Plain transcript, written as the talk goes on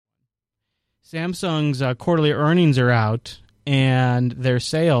Samsung's quarterly earnings are out, and their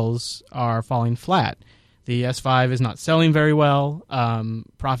sales are falling flat. The S5 is not selling very well.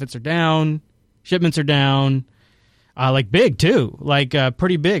 Profits are down. Shipments are down. Big, too.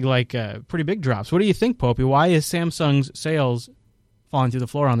 Pretty big drops. What do you think, Popey? Why is Samsung's sales falling through the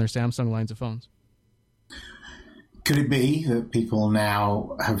floor on their Samsung lines of phones? Could it be that people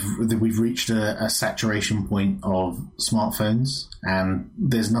now that we've reached a saturation point of smartphones, and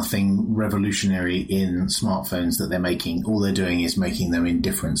there's nothing revolutionary in smartphones that they're making? All they're doing is making them in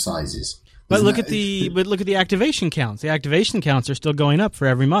different sizes. But look at the activation counts. The activation counts are still going up for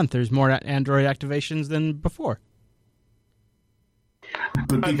every month. There's more Android activations than before.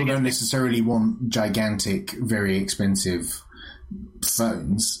 But people don't necessarily want gigantic, very expensive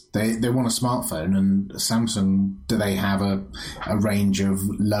phones. They want a smartphone, and Samsung, do they have a range of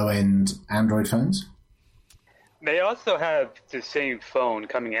low-end Android phones? They also have the same phone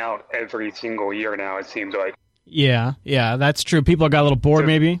coming out every single year now, it seems like. Yeah, that's true. People got a little bored,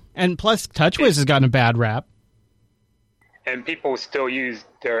 maybe. And plus, TouchWiz has gotten a bad rap. And people still use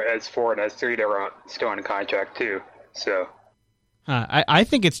their S4 and S3. They're still on contract, too. So... I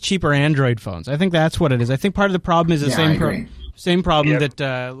think it's cheaper Android phones. I think that's what it is. I think part of the problem is the same problem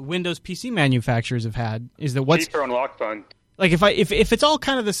that Windows PC manufacturers have had, is that what's cheaper unlocked phone. Like if it's all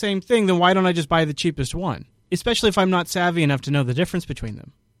kind of the same thing, then why don't I just buy the cheapest one? Especially if I'm not savvy enough to know the difference between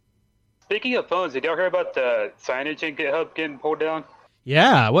them. Speaking of phones, did y'all hear about the signage in GitHub getting pulled down?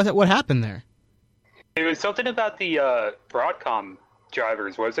 Yeah, what happened there? It was something about the Broadcom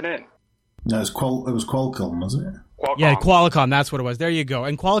drivers, wasn't it? No, it was Qualcomm, wasn't it? Qualcomm. Yeah, Qualcomm, that's what it was. There you go.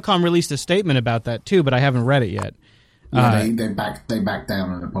 And Qualcomm released a statement about that too, but I haven't read it yet. Yeah, they backed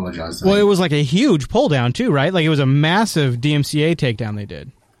down and apologized. Well, it was like a huge pull down too, right? Like it was a massive DMCA takedown they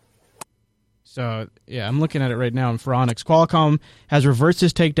did. So, yeah, I'm looking at it right now in Phoronix. Qualcomm has reversed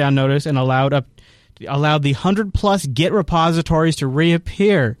this takedown notice and allowed the 100-plus Git repositories to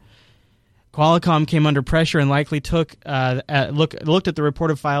reappear. Qualcomm came under pressure and likely looked at the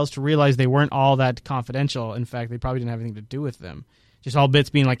reported files to realize they weren't all that confidential. In fact, they probably didn't have anything to do with them. Just all bits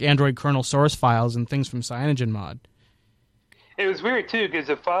being like Android kernel source files and things from CyanogenMod. It was weird, too, because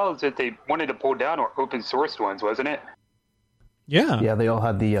the files that they wanted to pull down were open-sourced ones, wasn't it? Yeah. Yeah, they all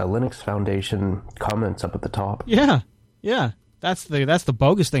had the Linux Foundation comments up at the top. Yeah. That's the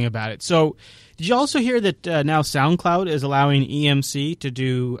bogus thing about it. So, did you also hear that now SoundCloud is allowing EMC to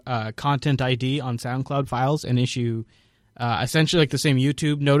do Content ID on SoundCloud files and issue essentially like the same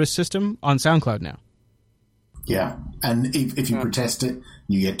YouTube notice system on SoundCloud now? Yeah, and if you protest it,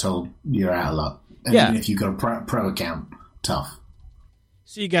 you get told you're out of luck. And yeah. Even if you've got a pro account, tough.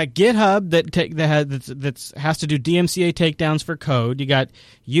 So you got GitHub that has to do DMCA takedowns for code. You got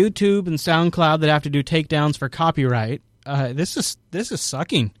YouTube and SoundCloud that have to do takedowns for copyright. This is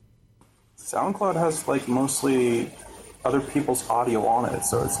sucking. SoundCloud has like mostly other people's audio on it,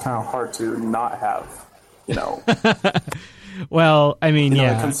 so it's kind of hard to not have, Well, I mean,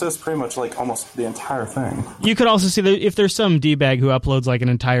 yeah. It consists pretty much like almost the entire thing. You could also see that if there's some D-bag who uploads like an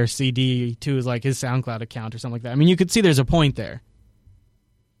entire CD to his SoundCloud account or something like that. I mean, you could see there's a point there.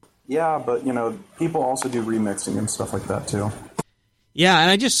 Yeah, but, people also do remixing and stuff like that, too. Yeah,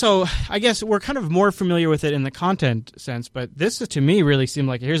 and I guess we're kind of more familiar with it in the content sense, but this to me really seemed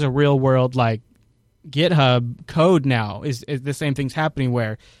like here's a real world like GitHub code now is the same thing's happening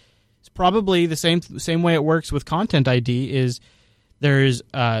where it's probably the same way it works with Content ID is there's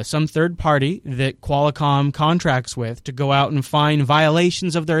some third party that Qualcomm contracts with to go out and find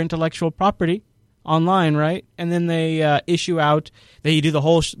violations of their intellectual property online, right? And then they issue out. They do the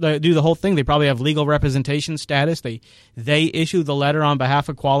whole thing. They probably have legal representation status. They issue the letter on behalf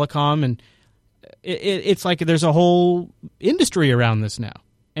of Qualcomm, and it's like there's a whole industry around this now,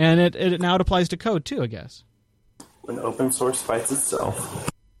 and it now applies to code too, I guess. When open source fights itself.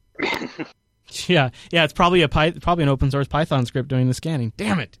 Yeah. It's probably an open source Python script doing the scanning.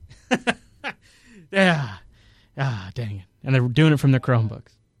 Damn it. Yeah. Dang it. And they're doing it from their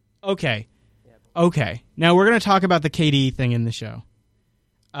Chromebooks. Okay. Now we're going to talk about the KDE thing in the show.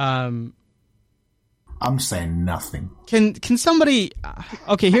 I'm saying nothing. Can somebody?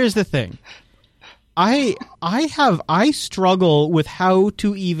 Okay, here's the thing. I struggle with how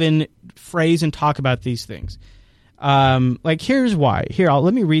to even phrase and talk about these things. Here's why.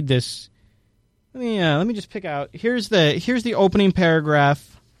 Let me read this. Let me just pick out. Here's the opening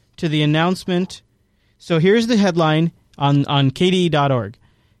paragraph to the announcement. So here's the headline on KDE.org.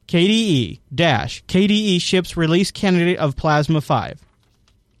 KDE ships release candidate of Plasma 5.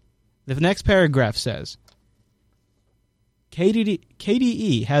 The next paragraph says,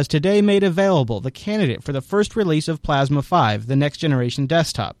 KDE has today made available the candidate for the first release of Plasma 5, the next generation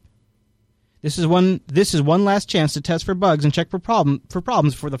desktop. This is one last chance to test for bugs and check for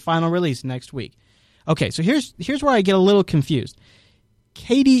problems for the final release next week. Okay, so here's where I get a little confused.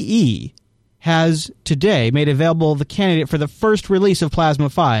 KDE has today made available the candidate for the first release of Plasma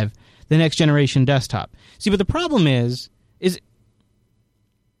 5, the next generation desktop. See, but the problem is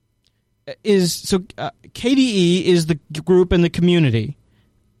KDE is the group and the community.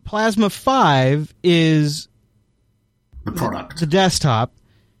 Plasma 5 is the product, the desktop.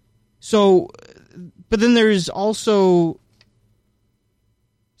 So, but then there's also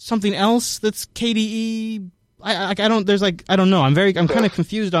something else that's KDE. I don't know. I'm kind of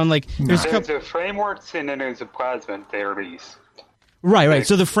confused on like there's the frameworks and then there's the Plasma they release. Right.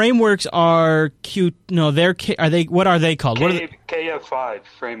 So the frameworks are what are they called? KF5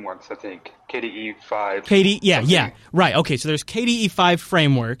 frameworks, I think. KDE 5. Yeah. Right. Okay, so there's KDE 5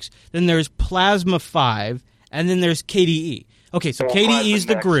 frameworks, then there's Plasma 5, and then there's KDE. Okay, so KDE is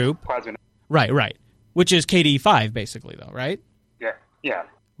the group. Plasma. Right. Which is KDE 5 basically though, right? Yeah.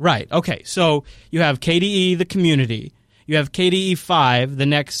 Right. Okay. So you have KDE the community, you have KDE 5, the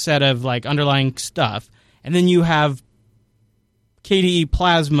next set of like underlying stuff, and then you have KDE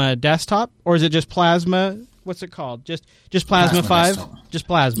Plasma Desktop, or is it just Plasma? What's it called? Just Plasma 5? Desktop. Just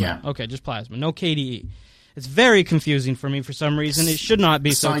Plasma. Yeah. Okay, just Plasma. No KDE. It's very confusing for me for some reason. It should not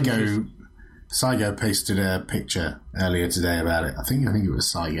be so confusing. Saigo posted a picture earlier today about it. I think it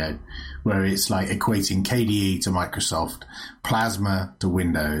was Saigo, where it's like equating KDE to Microsoft, Plasma to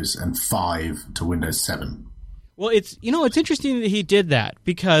Windows, and 5 to Windows 7. Well, it's interesting that he did that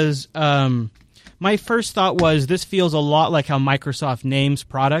because my first thought was this feels a lot like how Microsoft names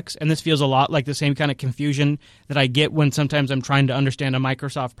products, and this feels a lot like the same kind of confusion that I get when sometimes I'm trying to understand a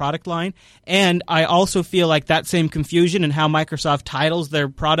Microsoft product line. And I also feel like that same confusion in how Microsoft titles their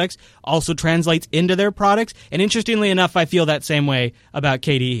products also translates into their products. And interestingly enough, I feel that same way about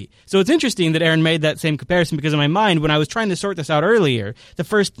KDE. So it's interesting that Aaron made that same comparison because in my mind, when I was trying to sort this out earlier, the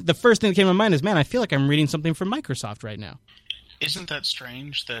first thing that came to my mind is, man, I feel like I'm reading something from Microsoft right now. Isn't that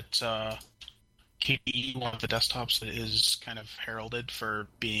strange that KDE, one of the desktops that is kind of heralded for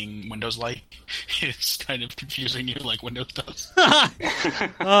being Windows-like, is kind of confusing you like Windows does?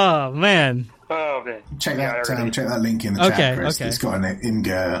 Oh, man. Check that link in the chat, Chris. Okay. It's got an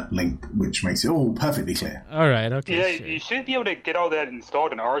Imgur link, which makes it all perfectly clear. All right, okay. Yeah, sure. You should be able to get all that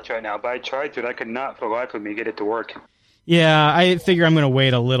installed in Arch right now, but I tried to, and I could not for the life of me get it to work. Yeah, I figure I'm going to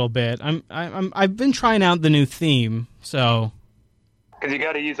wait a little bit. I've been trying out the new theme, so... Because you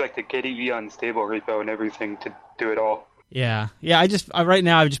got to use like the KDE Unstable repo and everything to do it all. Yeah. Right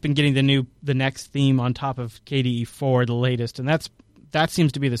now I've just been getting the next theme on top of KDE 4, the latest, and that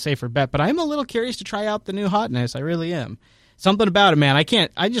seems to be the safer bet. But I'm a little curious to try out the new hotness. I really am. Something about it, man.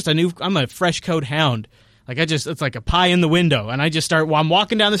 I'm a fresh code hound. Like it's like a pie in the window, and I just start. I'm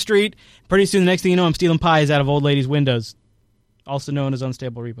walking down the street. Pretty soon, the next thing you know, I'm stealing pies out of old ladies' windows, also known as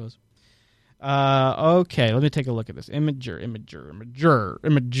unstable repos. Okay, let me take a look at this. Imager.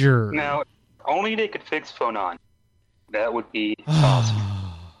 Now, only they could fix Phonon. That would be awesome.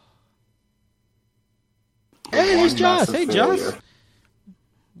 Hey, there's Joss. Hey, Joss.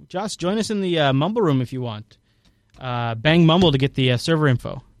 Joss, join us in the Mumble room if you want. Bang Mumble to get the server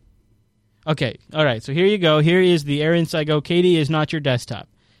info. Okay, all right, so here you go. Here is the Aaron Saigo. KDE is not your desktop.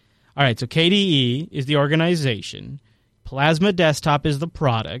 All right, so KDE is the organization. Plasma Desktop is the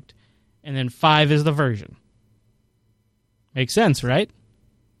product. And then 5 is the version. Makes sense, right?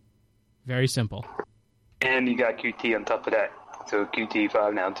 Very simple. And you got Qt on top of that. So Qt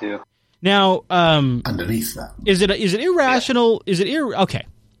 5 now too. Now, underneath that. Is it irrational? Yeah. Okay.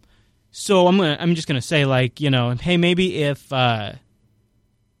 So I'm just gonna say, like, hey, maybe if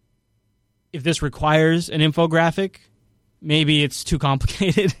this requires an infographic, maybe it's too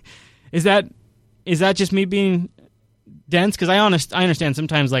complicated. Is that just me being dense? Because I understand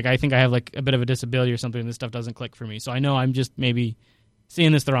sometimes, like, I think I have like a bit of a disability or something, and this stuff doesn't click for me. So I know I'm just maybe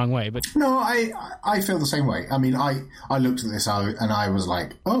seeing this the wrong way. But no, I feel the same way. I mean, I looked at this and I was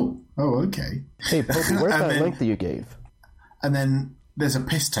like, oh, okay. Hey, Poppy, where's that link that you gave? And then there's a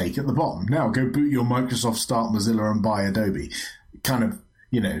piss take at the bottom. Now go boot your Microsoft, start Mozilla, and buy Adobe. Kind of,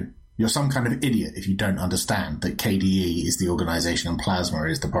 you're some kind of idiot if you don't understand that KDE is the organization and Plasma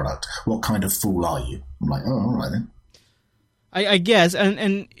is the product. What kind of fool are you? I'm like, oh, all right then. I guess,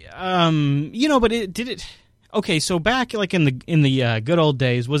 and but did it? Okay, so back like in the good old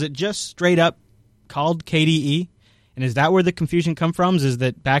days, was it just straight up called KDE? And is that where the confusion come from? Is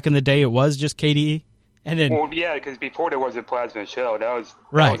that back in the day it was just KDE? And then, well, yeah, because before there was a Plasma shell, that was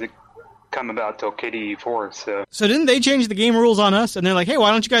come about till KDE 4. So didn't they change the game rules on us? And they're like, hey,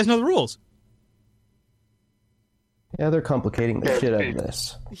 why don't you guys know the rules? Yeah, they're complicating the shit out of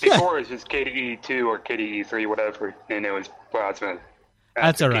this. Before it was just KDE 2 or KDE 3, whatever, and it was Plasma.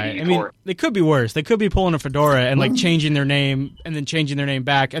 That's all right. KDE I mean, 4. they could be worse. They could be pulling a Fedora and like changing their name and then changing their name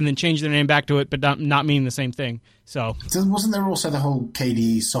back and then changing their name back to it, but not meaning the same thing. So wasn't there also the whole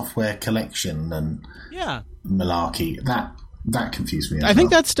KDE software collection and yeah, malarkey? That confused me. I think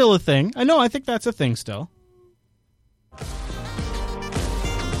that's still a thing. I think that's a thing still.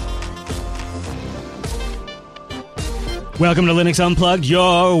 Welcome to Linux Unplugged,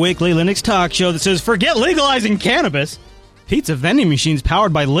 your weekly Linux talk show that says, forget legalizing cannabis. Pizza vending machines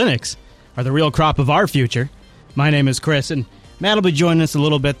powered by Linux are the real crop of our future. My name is Chris, and Matt will be joining us a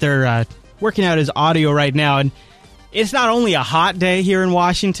little bit. They're working out his audio right now, and it's not only a hot day here in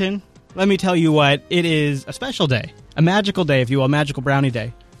Washington. Let me tell you what, it is a special day. A magical day, if you will, a magical brownie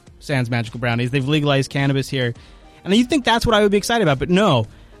day. Sans magical brownies. They've legalized cannabis here. And you think that's what I would be excited about, but no.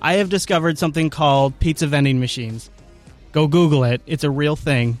 I have discovered something called pizza vending machines. Go Google it. It's a real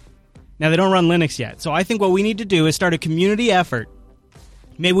thing. Now, they don't run Linux yet, so I think what we need to do is start a community effort.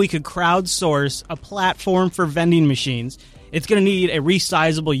 Maybe we could crowdsource a platform for vending machines. It's going to need a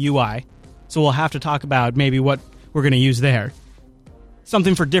resizable UI, so we'll have to talk about maybe what we're going to use there.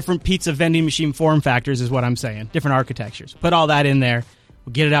 Something for different pizza vending machine form factors is what I'm saying. Different architectures. Put all that in there.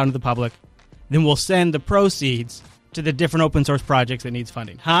 We'll get it out into the public. Then we'll send the proceeds to the different open source projects that needs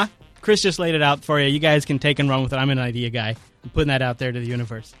funding. Huh? Chris just laid it out for you. You guys can take and run with it. I'm an idea guy. I'm putting that out there to the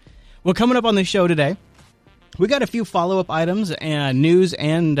universe. Well, coming up on the show today, we got a few follow-up items and news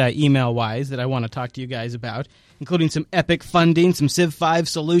and email-wise that I want to talk to you guys about, including some Epic funding, some Civ 5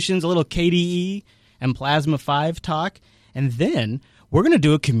 solutions, a little KDE and Plasma 5 talk, and then we're going to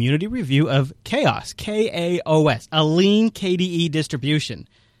do a community review of Chaos, K-A-O-S, a lean KDE distribution.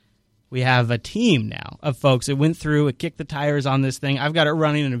 We have a team now of folks that went through and kicked the tires on this thing. I've got it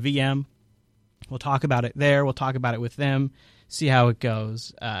running in a VM. We'll talk about it there. We'll talk about it with them, see how it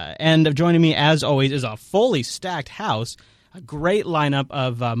goes. And joining me, as always, is a fully stacked house, a great lineup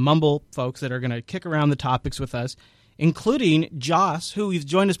of Mumble folks that are going to kick around the topics with us, including Joss, who we've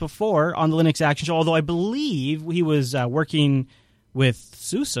joined us before on the Linux Action Show, although I believe he was working with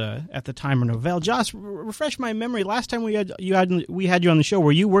SUSE at the time, or Novell. Joss, refresh my memory. Last time we had you on the show,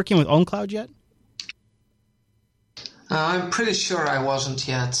 were you working with OwnCloud yet? I'm pretty sure I wasn't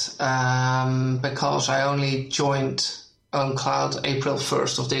yet, because I only joined OwnCloud April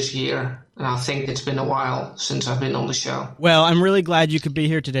 1st of this year, and I think it's been a while since I've been on the show. Well, I'm really glad you could be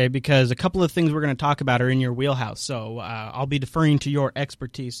here today, because a couple of things we're going to talk about are in your wheelhouse, so I'll be deferring to your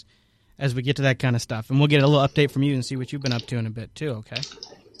expertise as we get to that kind of stuff. And we'll get a little update from you and see what you've been up to in a bit, too, okay?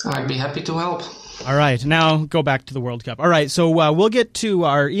 I'd be happy to help. All right, now go back to the World Cup. All right, so we'll get to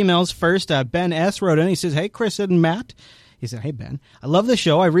our emails first. Ben S. wrote in. He says, hey, Chris and Matt. He said, hey, Ben, I love the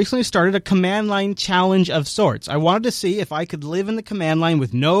show. I recently started a command line challenge of sorts. I wanted to see if I could live in the command line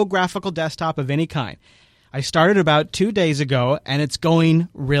with no graphical desktop of any kind. I started about 2 days ago, and it's going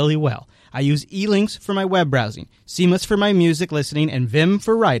really well. I use eLinks for my web browsing, CMUS for my music listening, and Vim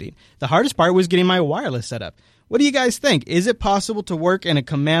for writing. The hardest part was getting my wireless set up. What do you guys think? Is it possible to work in a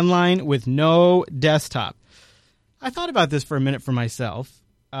command line with no desktop? I thought about this for a minute for myself.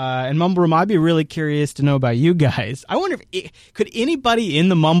 And Mumble Room, I'd be really curious to know about you guys. I wonder if could anybody in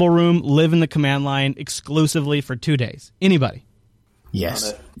the Mumble Room live in the command line exclusively for 2 days? Anybody?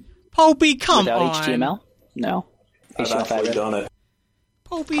 Yes. Popey, come Without on. HTML? No. I've actually done it.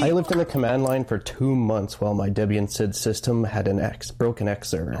 Popey. I lived in the command line for 2 months while my Debian SID system had an broken X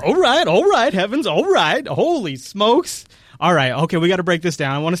server. All right, heavens, all right. Holy smokes. All right, okay, we got to break this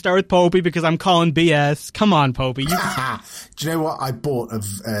down. I want to start with Popey because I'm calling BS. Come on, Popey. Do you know what? I bought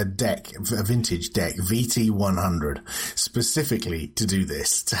a vintage deck, VT100, specifically to do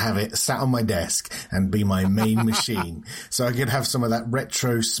this, to have it sat on my desk and be my main machine, so I could have some of that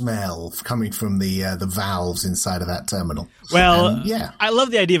retro smell coming from the valves inside of that terminal. Well, yeah. I love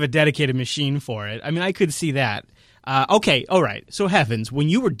the idea of a dedicated machine for it. I mean, I could see that. Okay, all right. So, heavens, when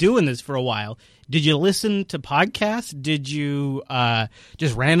you were doing this for a while, did you listen to podcasts? Did you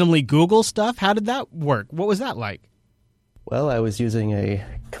just randomly Google stuff? How did that work? What was that like? Well, I was using a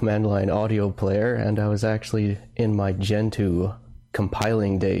command line audio player, and I was actually in my Gentoo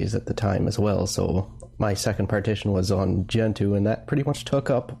compiling days at the time as well, so my second partition was on Gentoo, and that pretty much took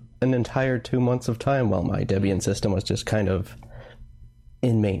up an entire 2 months of time while my Debian system was just kind of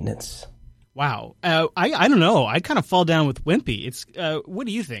in maintenance. Wow. I don't know. I kind of fall down with Wimpy. It's what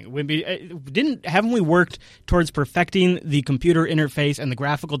do you think, Wimpy? Haven't we worked towards perfecting the computer interface and the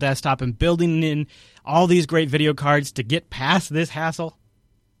graphical desktop and building in all these great video cards to get past this hassle?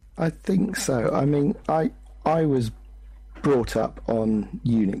 I think so. I mean, I was brought up on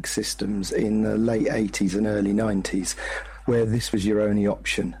Unix systems in the late 80s and early 90s, where this was your only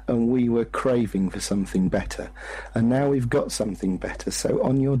option, and we were craving for something better. And now we've got something better. So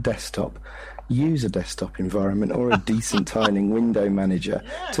on your desktop, use a desktop environment or a decent tiling window manager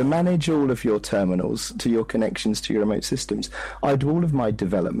to manage all of your terminals to your connections to your remote systems. I do all of my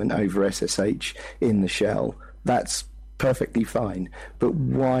development over SSH in the shell. That's perfectly fine, but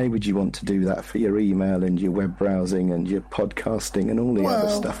why would you want to do that for your email and your web browsing and your podcasting and all the other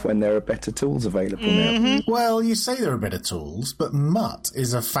stuff when there are better tools available now? Well, you say there are better tools, but Mutt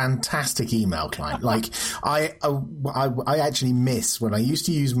is a fantastic email client. Like, I actually miss when I used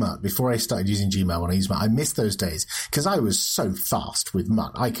to use Mutt before I started using Gmail. When I used Mutt, I miss those days because I was so fast with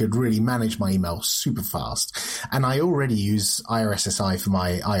Mutt. I could really manage my email super fast, and I already use IRSSI for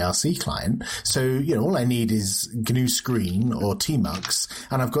my IRC client. So all I need is GNU Screen or Tmux,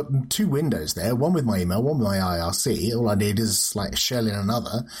 and I've got two windows there, one with my email, one with my IRC. All I need is like a shell in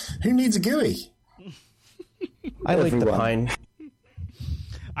another. Who needs a GUI? I like the Pine.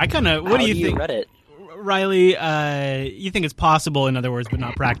 I kind of. What do you think, Reddit? Riley? You think it's possible, in other words, but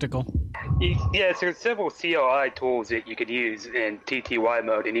not practical? Yeah, so there's several CLI tools that you could use in TTY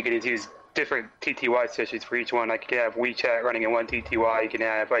mode, and you can use different TTY sessions for each one. Like you can have WeChat running in one TTY, you can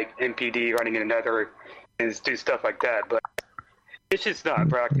have like MPD running in another, and do stuff like that. But it's just not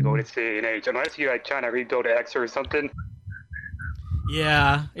practical in this day and age, unless you're like trying to rebuild an X or something.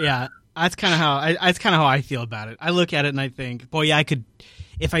 Yeah. That's kind of how I feel about it. I look at it and I think, boy, yeah, I could.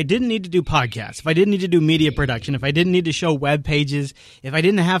 If I didn't need to do podcasts, if I didn't need to do media production, if I didn't need to show web pages, if I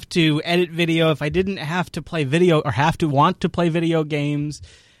didn't have to edit video, if I didn't have to play video or want to play video games,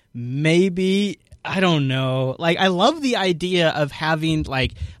 maybe, I don't know. Like, I love the idea of having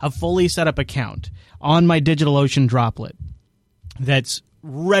like a fully set up account on my DigitalOcean droplet that's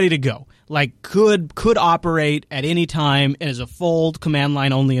ready to go. Like, could operate at any time and is a full command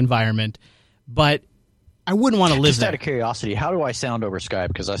line only environment, but I wouldn't want to live Just there. out of curiosity, how do I sound over Skype?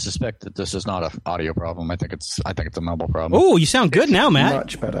 Because I suspect that this is not an audio problem. I think it's a mobile problem. Oh, you sound good now, Matt.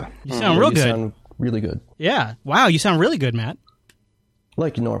 Much better. You sound real good. You sound really good. Yeah. Wow, you sound really good, Matt.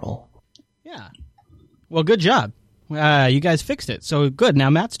 Like normal. Yeah. Well, good job. You guys fixed it. So good. Now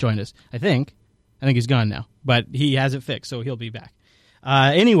Matt's joined us, I think. I think he's gone now, but he has it fixed, so he'll be back.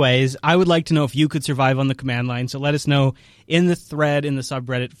 Anyways, I would like to know if you could survive on the command line, so let us know in the thread in the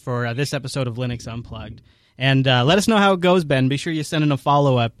subreddit for this episode of Linux Unplugged. And let us know how it goes, Ben. Be sure you send in a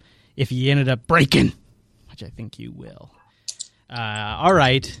follow-up if you ended up breaking, which I think you will. All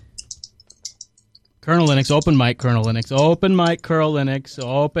right. Kernel Linux, open mic, Kernel Linux, open mic, Kernel Linux,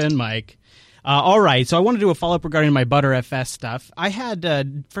 open mic. All right, so I want to do a follow-up regarding my ButterFS stuff. I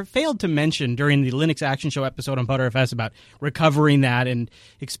had failed to mention during the Linux Action Show episode on ButterFS about recovering that and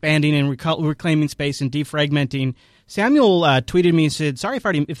expanding and reclaiming space and defragmenting. Samuel tweeted me and said, sorry if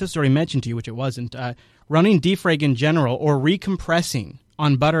this was already mentioned to you, which it wasn't. Running defrag in general or recompressing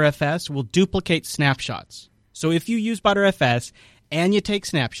on ButterFS will duplicate snapshots. So if you use ButterFS and you take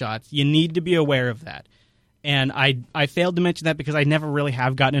snapshots, you need to be aware of that. And I failed to mention that because I never really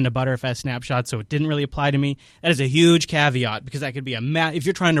have gotten into ButterFS snapshots, so it didn't really apply to me. That is a huge caveat because that could be if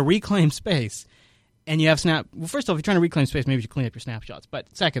you're trying to reclaim space and you have well, first off, if you're trying to reclaim space, maybe you should clean up your snapshots. But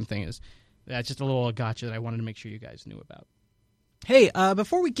second thing is, that's just a little gotcha that I wanted to make sure you guys knew about. Hey,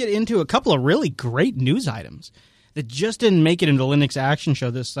 before we get into a couple of really great news items that just didn't make it into the Linux Action Show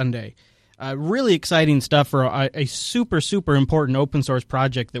this Sunday, really exciting stuff for a super, super important open source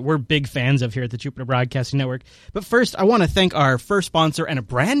project that we're big fans of here at the Jupiter Broadcasting Network. But first, I want to thank our first sponsor and a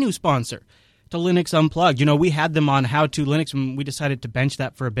brand new sponsor to Linux Unplugged. You know, we had them on How to Linux, and we decided to bench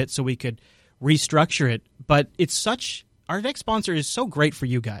that for a bit so we could restructure it. But our next sponsor is so great for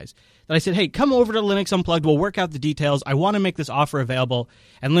you guys that I said, hey, come over to Linux Unplugged. We'll work out the details. I want to make this offer available.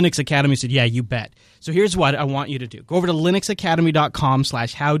 And Linux Academy said, yeah, you bet. So here's what I want you to do. Go over to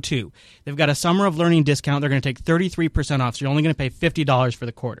linuxacademy.com/howto. They've got a summer of learning discount. They're going to take 33% off, so you're only going to pay $50 for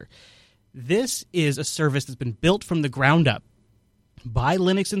the quarter. This is a service that's been built from the ground up by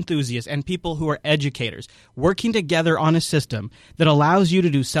Linux enthusiasts and people who are educators working together on a system that allows you to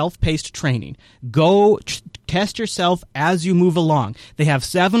do self-paced training. Go test yourself as you move along. They have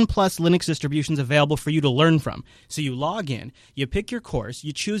 7+ Linux distributions available for you to learn from. So you log in, you pick your course,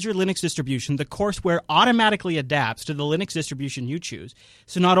 you choose your Linux distribution, the courseware automatically adapts to the Linux distribution you choose.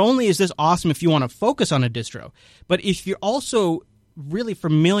 So not only is this awesome if you want to focus on a distro, but if you're also really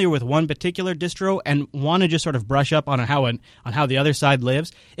familiar with one particular distro and want to just sort of brush up on how the other side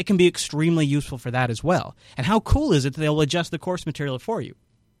lives, it can be extremely useful for that as well. And how cool is it that they'll adjust the course material for you?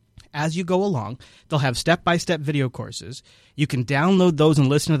 As you go along, they'll have step-by-step video courses. You can download those and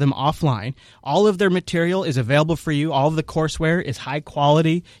listen to them offline. All of their material is available for you. All of the courseware is high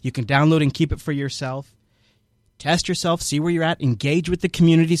quality. You can download and keep it for yourself. Test yourself, see where you're at, engage with the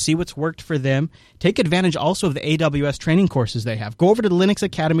community, see what's worked for them. Take advantage also of the AWS training courses they have. Go over to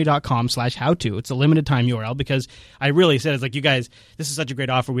linuxacademy.com/howto. It's a limited time URL because I really said, it's like, you guys, this is such a great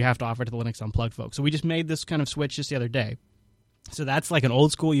offer. We have to offer it to the Linux Unplugged folks. So we just made this kind of switch just the other day. So that's like an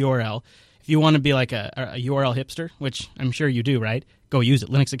old school URL. If you want to be like a URL hipster, which I'm sure you do, right? Go use it.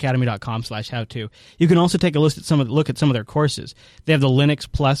 linuxacademy.com/howto. You can also take a look at some of their courses. They have the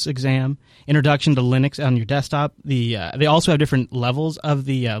Linux Plus exam, Introduction to Linux on your desktop. They also have different levels of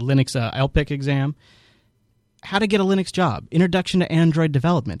the Linux LPIC exam. How to get a Linux job, Introduction to Android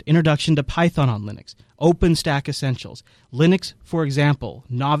Development, Introduction to Python on Linux, OpenStack Essentials, Linux, for example,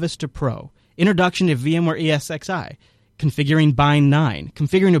 Novice to Pro, Introduction to VMware ESXi, configuring Bind 9,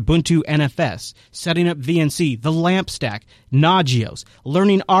 configuring Ubuntu NFS, setting up VNC, the LAMP stack, Nagios,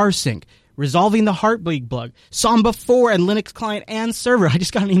 learning rsync, resolving the Heartbleed bug, Samba 4 and Linux client and server. I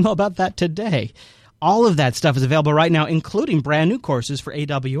just got an email about that today. All of that stuff is available right now, including brand new courses for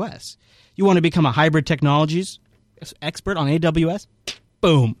AWS. You want to become a hybrid technologies expert on AWS?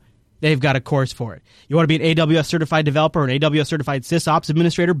 Boom. They've got a course for it. You want to be an AWS certified developer or an AWS certified SysOps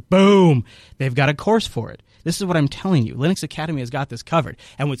administrator? Boom. They've got a course for it. This is what I'm telling you. Linux Academy has got this covered.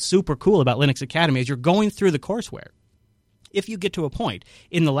 And what's super cool about Linux Academy is you're going through the courseware. If you get to a point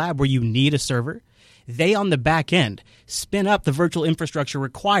in the lab where you need a server, they on the back end spin up the virtual infrastructure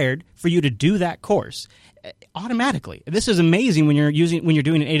required for you to do that course automatically. This is amazing when you're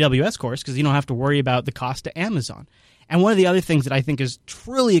doing an AWS course because you don't have to worry about the cost to Amazon. And one of the other things that I think is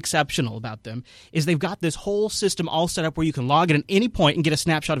truly exceptional about them is they've got this whole system all set up where you can log in at any point and get a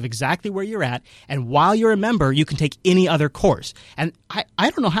snapshot of exactly where you're at. And while you're a member, you can take any other course. And I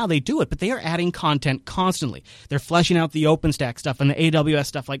don't know how they do it, but they are adding content constantly. They're fleshing out the OpenStack stuff and the AWS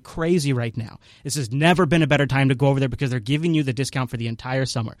stuff like crazy right now. This has never been a better time to go over there because they're giving you the discount for the entire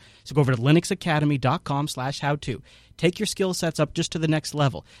summer. So go over to linuxacademy.com/howto. Take your skill sets up just to the next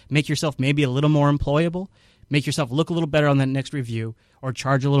level. Make yourself maybe a little more employable. Make yourself look a little better on that next review or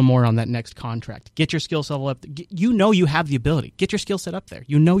charge a little more on that next contract. Get your skill level up. You know you have the ability. Get your skill set up there.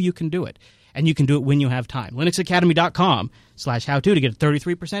 You know you can do it. And you can do it when you have time. linuxacademy.com/howto to get a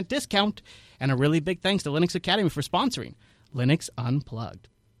 33% discount. And a really big thanks to Linux Academy for sponsoring Linux Unplugged.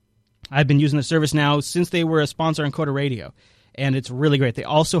 I've been using the service now since they were a sponsor on Coda Radio. And it's really great. They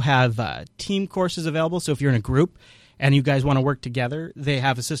also have team courses available. So if you're in a group and you guys want to work together, they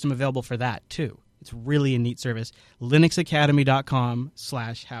have a system available for that too. It's really a neat service.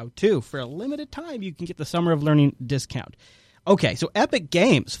 linuxacademy.com/howto. For a limited time, you can get the Summer of Learning discount. Okay, so Epic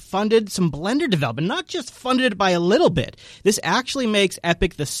Games funded some Blender development, not just funded it by a little bit. This actually makes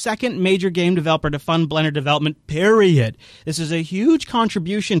Epic the second major game developer to fund Blender development, period. This is a huge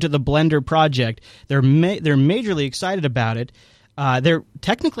contribution to the Blender project. They're majorly excited about it. They're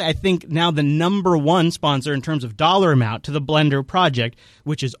technically, I think, now the number one sponsor in terms of dollar amount to the Blender project,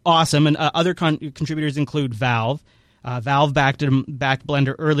 which is awesome. And other contributors include Valve. Valve backed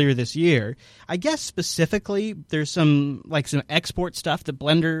Blender earlier this year. I guess specifically, there's some export stuff that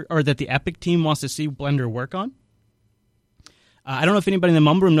the Epic team wants to see Blender work on. I don't know if anybody in the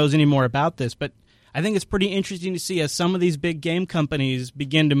Mumble Room knows any more about this, but I think it's pretty interesting to see as some of these big game companies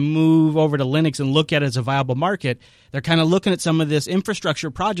begin to move over to Linux and look at it as a viable market. They're kind of looking at some of this infrastructure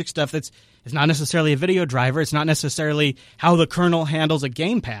project stuff it's not necessarily a video driver. It's not necessarily how the kernel handles a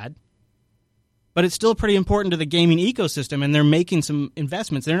gamepad, but it's still pretty important to the gaming ecosystem, and they're making some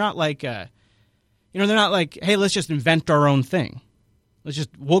investments. They're not like, they're not like, hey, let's just invent our own thing.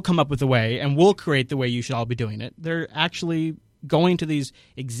 We'll come up with a way, and we'll create the way you should all be doing it. They're actually going to these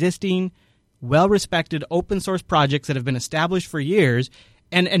existing well-respected open-source projects that have been established for years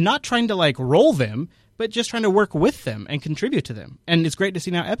and not trying to, roll them, but just trying to work with them and contribute to them. And it's great to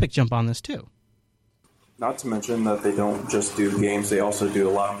see now Epic jump on this, too. Not to mention that they don't just do games, they also do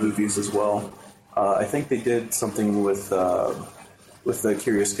a lot of movies as well. I think they did something with The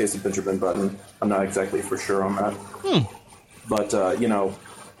Curious Case of Benjamin Button. I'm not exactly for sure on that. But,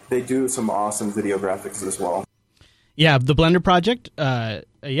 they do some awesome video graphics as well. Yeah, the Blender project,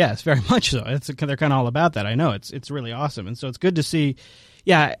 yes, very much so. They're kind of all about that. I know it's really awesome, and so it's good to see.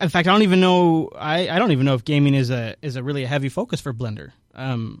 Yeah, in fact, I don't even know if gaming is a really heavy focus for Blender,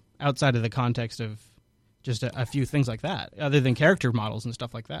 outside of the context of just a few things like that, other than character models and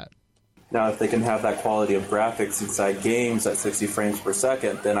stuff like that. Now, if they can have that quality of graphics inside games at 60 frames per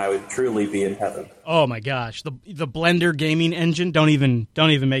second, then I would truly be in heaven. Oh my gosh, the Blender gaming engine! Don't even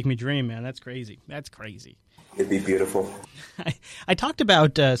make me dream, man. That's crazy. It'd be beautiful. I talked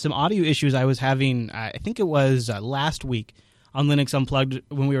about some audio issues I was having, I think it was last week on Linux Unplugged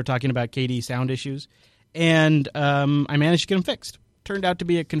when we were talking about KDE sound issues, and I managed to get them fixed. Turned out to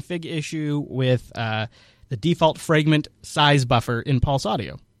be a config issue with the default fragment size buffer in Pulse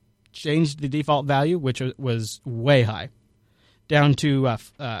Audio. Changed the default value, which was way high, down to a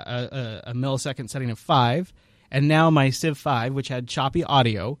millisecond setting of 5, and now my Civ 5, which had choppy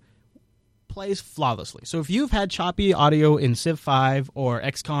audio, plays flawlessly. So if you've had choppy audio in Civ 5 or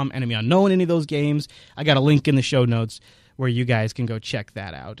XCOM Enemy Unknown, any of those games, I got a link in the show notes where you guys can go check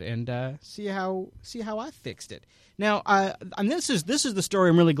that out and see how I fixed it. Now, and this is the story.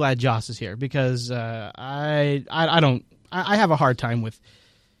 I'm really glad Joss is here because I have a hard time with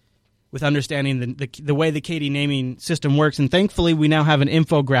understanding the way the KDE naming system works, and thankfully we now have an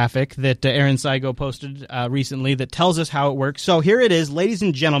infographic that Aaron Saigo posted recently that tells us how it works. So here it is, ladies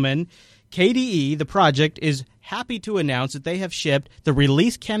and gentlemen. KDE, the project, is happy to announce that they have shipped the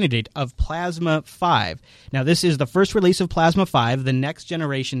release candidate of Plasma 5. Now, this is the first release of Plasma 5, the next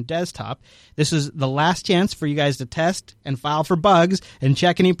generation desktop. This is the last chance for you guys to test and file for bugs and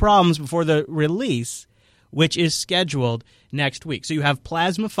check any problems before the release, which is scheduled next week. So you have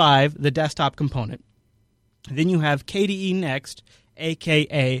Plasma 5, the desktop component. Then you have KDE Next,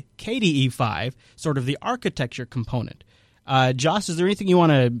 a.k.a. KDE 5, sort of the architecture component. Joss, is there anything you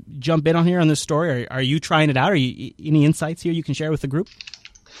want to jump in on here on this story? Are you trying it out? Any insights here you can share with the group?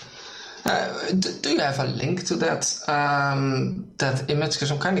 Do you have a link to that image?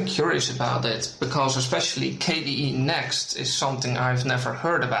 Because I'm kind of curious about it, because especially KDE Next is something I've never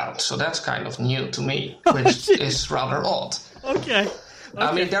heard about. So that's kind of new to me, which is rather odd. Okay.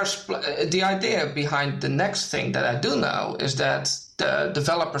 I mean, there's the idea behind the next thing that I do know is that the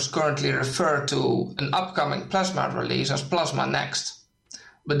developers currently refer to an upcoming Plasma release as Plasma Next.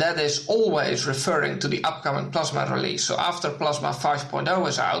 But that is always referring to the upcoming Plasma release. So after Plasma 5.0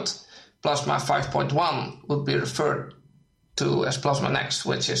 is out, Plasma 5.1 would be referred to as Plasma Next,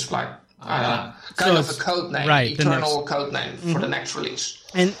 which is like kind of a code name, right, eternal code name for the next release.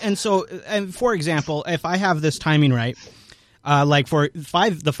 And so, for example, if I have this timing right, like for the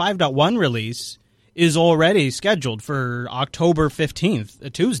 5.1 release is already scheduled for October 15th, a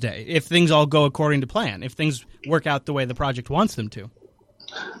Tuesday, if things all go according to plan, if things work out the way the project wants them to.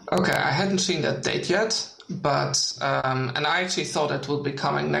 Okay, I hadn't seen that date yet, but and I actually thought it would be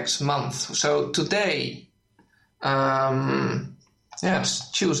coming next month. So today,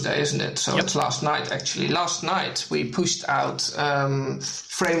 it's Tuesday, isn't it? So It's last night, actually. Last night we pushed out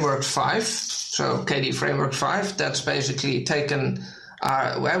Framework 5, so KDE Framework 5. That's basically taken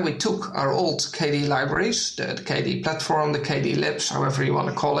where we took our old KDE libraries, the KDE platform, the KDE libs, however you want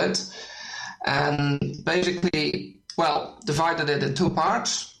to call it, and basically, divided it in two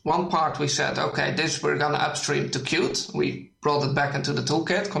parts. One part we said, okay, this we're going to upstream to Qt. We brought it back into the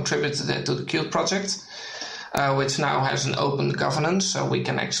toolkit, contributed it to the Qt project, which now has an open governance, so we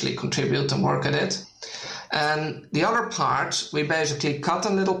can actually contribute and work at it. And the other part, we basically cut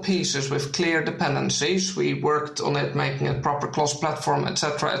in little pieces with clear dependencies. We worked on it, making it proper cross-platform,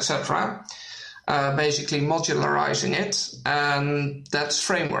 etc., etc., basically modularizing it, and that's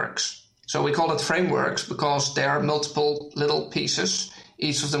frameworks. So we call it frameworks because there are multiple little pieces,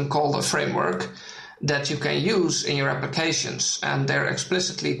 each of them called a framework, that you can use in your applications, and they're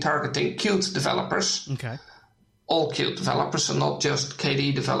explicitly targeting Qt developers. Okay. All Qt developers and not just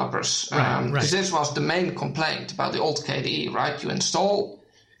KDE developers. Because this was the main complaint about the old KDE, right? You install,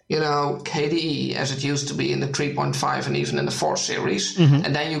 KDE as it used to be in the 3.5 and even in the 4 series,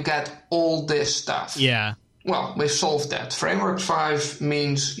 and then you get all this stuff. Yeah. Well, we've solved that. Framework 5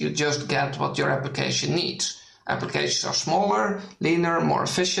 means you just get what your application needs. Applications are smaller, leaner, more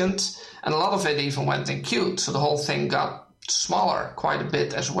efficient, and a lot of it even went in Qt, so the whole thing got smaller quite a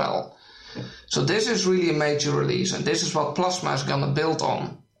bit as well. So this is really a major release, and this is what Plasma is going to build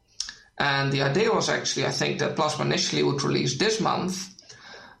on. And the idea was actually, I think, that Plasma initially would release this month,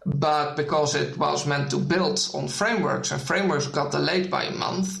 but because it was meant to build on frameworks, and frameworks got delayed by a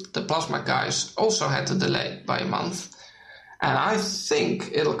month, the Plasma guys also had to delay it by a month. And I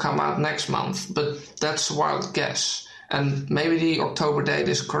think it'll come out next month, but that's a wild guess. And maybe the October date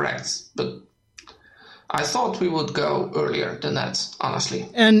is correct, but I thought we would go earlier than that, honestly.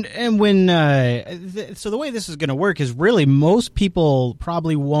 And when so the way this is going to work is really most people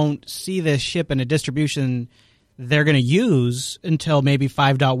probably won't see this ship in a distribution they're going to use until maybe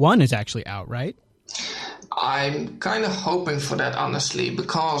 5.1 is actually out, right? I'm kind of hoping for that, honestly,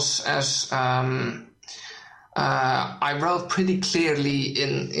 because as I wrote pretty clearly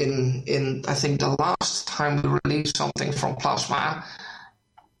in I think the last time we released something from Plasma,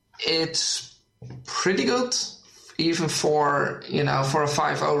 it's pretty good. Even for, for a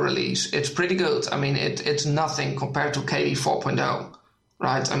 5.0 release, it's pretty good. I mean, it's nothing compared to KDE 4.0,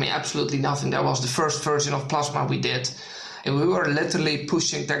 right? I mean, absolutely nothing. That was the first version of Plasma we did. And we were literally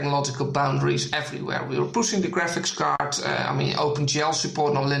pushing technological boundaries everywhere. We were pushing the graphics card. OpenGL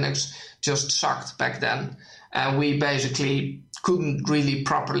support on Linux just sucked back then. And we basically couldn't really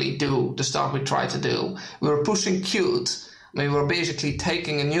properly do the stuff we tried to do. We were pushing Qt. We were basically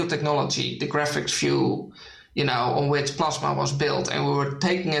taking a new technology, the graphics view, on which Plasma was built, and we were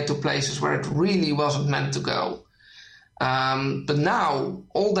taking it to places where it really wasn't meant to go. But now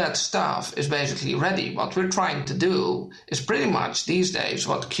all that stuff is basically ready. What we're trying to do is pretty much these days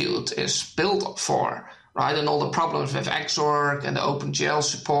what Qt is built for, right? And all the problems with Xorg and the OpenGL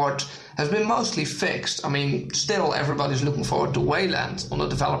support has been mostly fixed. I mean, still everybody's looking forward to Wayland on the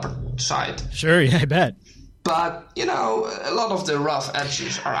developer side. Sure, yeah, I bet. But, a lot of the rough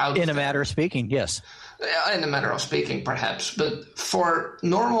edges are out. In a matter of speaking, yes. In a matter of speaking, perhaps. But for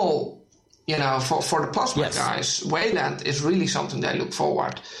normal, for the Plasma guys, Wayland is really something they look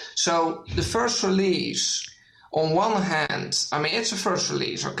forward. So the first release, on one hand, I mean, it's a first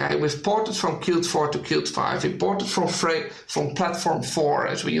release, okay? We've ported from Qt 4 to Qt 5. We ported from Platform 4,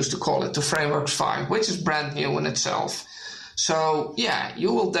 as we used to call it, to Frameworks 5, which is brand new in itself. So, yeah,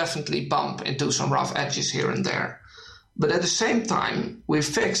 you will definitely bump into some rough edges here and there. But at the same time, we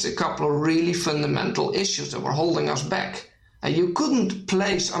fixed a couple of really fundamental issues that were holding us back. And you couldn't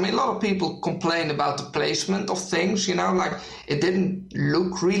place, a lot of people complain about the placement of things, like it didn't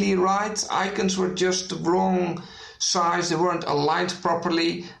look really right. Icons were just the wrong size. They weren't aligned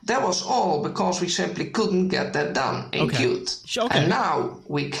properly. That was all because we simply couldn't get that done in Qt. Okay. And now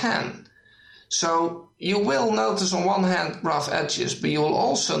we can. So you will notice on one hand rough edges, but you will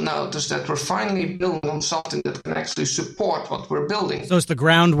also notice that we're finally building on something that can actually support what we're building. So it's the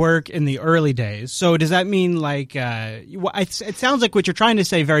groundwork in the early days. So does that mean it sounds like what you're trying to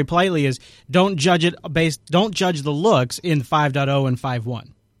say very politely is don't judge the looks in 5.0 and 5.1.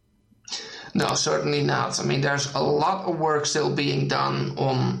 No, certainly not. I mean, there's a lot of work still being done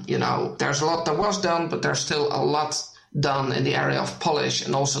on, there's a lot that was done, but there's still a lot done in the area of polish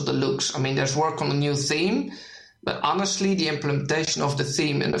and also the looks. I mean, there's work on a new theme, but honestly, the implementation of the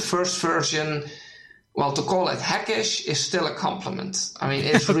theme in the first version, well, to call it hackish is still a compliment. I mean,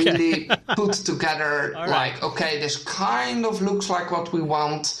 it's really put together okay, this kind of looks like what we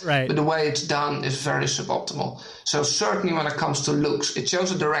want, but the way it's done is very suboptimal. So certainly when it comes to looks, it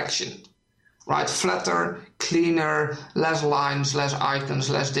shows a direction, right? Flatter, cleaner, less lines, less icons,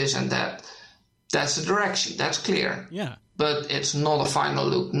 less this and that. That's the direction. That's clear. Yeah. But it's not a final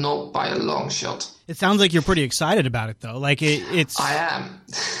look, not by a long shot. It sounds like you're pretty excited about it, though. Like it's. I am.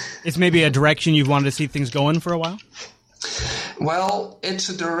 It's maybe a direction you've wanted to see things go in for a while? Well, it's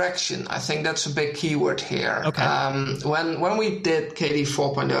a direction. I think that's a big keyword here. Okay. When we did KDE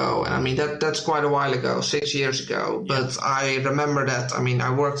 4.0, and I mean, that's quite a while ago, 6 years ago. Yeah. But I remember that, I mean,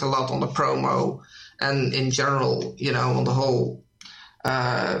 I worked a lot on the promo and in general, on the whole,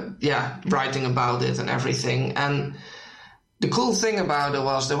 writing about it and everything. And the cool thing about it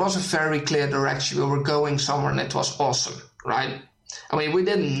was there was a very clear direction. We were going somewhere and it was awesome, right? I mean, we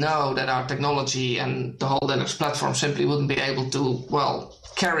didn't know that our technology and the whole Linux platform simply wouldn't be able to,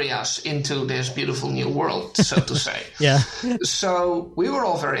 carry us into this beautiful new world, so to say. Yeah. So we were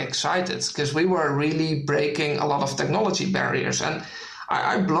all very excited because we were really breaking a lot of technology barriers. And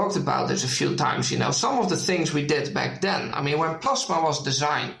I blogged about this a few times, some of the things we did back then. I mean, when Plasma was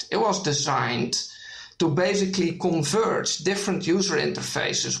designed, it was designed to basically converge different user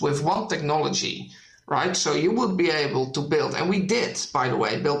interfaces with one technology, right? So you would be able to build, and we did, by the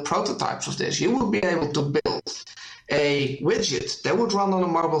way, build prototypes of this. You would be able to build a widget that would run on a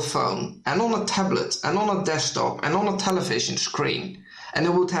mobile phone and on a tablet and on a desktop and on a television screen. And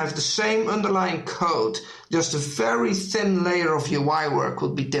it would have the same underlying code, just a very thin layer of UI work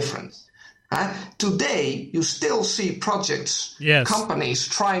would be different. Today, you still see projects, companies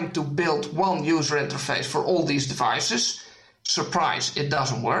trying to build one user interface for all these devices. Surprise, it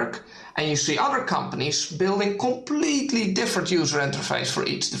doesn't work. And you see other companies building completely different user interface for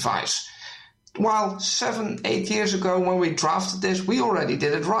each device. While 7-8 years ago when we drafted this, we already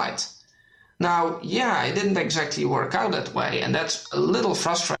did it right. Now, it didn't exactly work out that way, and that's a little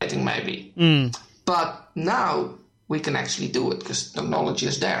frustrating maybe. But now we can actually do it because the knowledge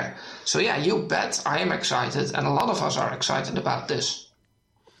is there. So you bet, I am excited, and a lot of us are excited about this.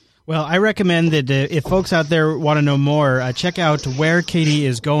 Well, I recommend that if folks out there want to know more, check out Where KDE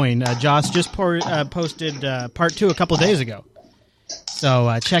is Going. Joss just posted part 2 a couple days ago.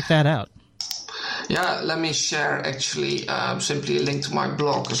 So check that out. Yeah, let me share actually simply a link to my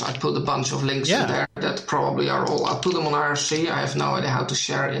blog, because I put a bunch of links in there that probably are all. I'll put them on IRC. I have no idea how to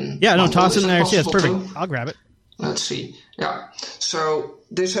share in. Yeah, no, toss it in IRC. That's perfect. I'll grab it. Let's see. Yeah. So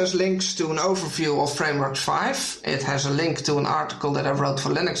this has links to an overview of FrameWorks 5. It has a link to an article that I wrote for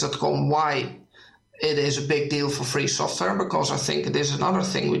Linux.com, why it is a big deal for free software, because I think it is another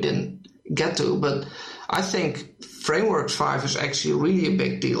thing we didn't get to. But I think FrameWorks 5 is actually really a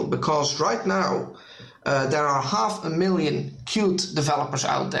big deal, because right now there are 500,000 Qt developers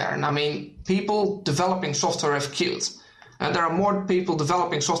out there. And I mean, people developing software with Qt. And there are more people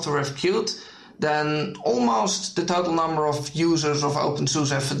developing software with Qt than almost the total number of users of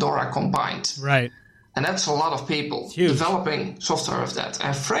OpenSUSE and Fedora combined. Right. And that's a lot of people developing software with that.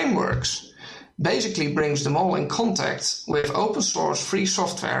 And FrameWorks basically brings them all in contact with open source, free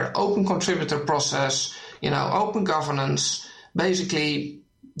software, open contributor process, open governance. Basically,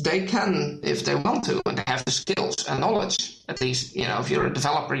 they can, if they want to, and they have the skills and knowledge, at least, if you're a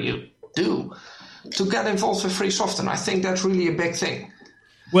developer, you do, to get involved with free software. And I think that's really a big thing.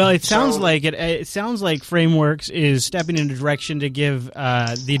 Well, it sounds like it sounds like FrameWorks is stepping in a direction to give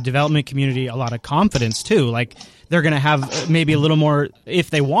the development community a lot of confidence too. Like they're going to have maybe a little more, if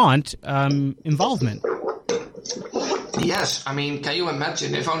they want, involvement. Yes, I mean, can you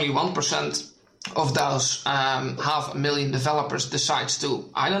imagine if only 1% of those 500,000 developers decides to,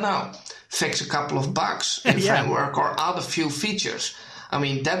 I don't know, fix a couple of bugs in Framework or add a few features? I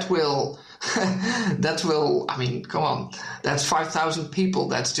mean, that will, I mean, come on, that's 5,000 people.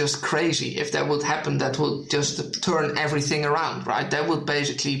 That's just crazy. If that would happen, that would just turn everything around, right? That would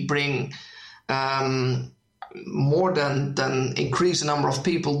basically bring more than increase the number of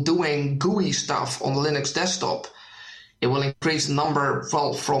people doing GUI stuff on the Linux desktop. It will increase the number,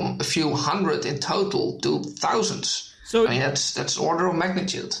 from a few hundred in total to thousands. So, I mean, that's order of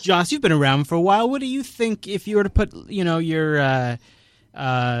magnitude. Joss, you've been around for a while. What do you think if you were to put, your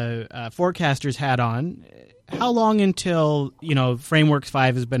forecaster's hat on? How long until FrameWorks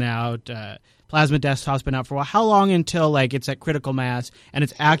 5 has been out, Plasma Desktop's been out for a while? How long until it's at critical mass and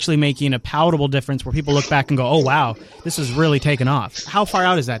it's actually making a palatable difference where people look back and go, "Oh wow, this is really taken off"? How far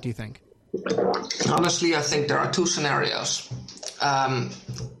out is that, do you think? Honestly, I think there are two scenarios.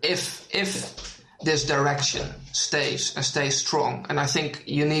 If this direction stays strong, and I think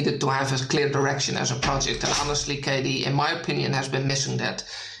you needed to have a clear direction as a project, and honestly, KDE, in my opinion, has been missing that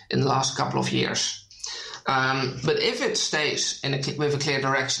in the last couple of years. But if it stays with a clear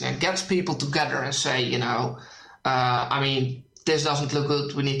direction and gets people together and say, I mean, this doesn't look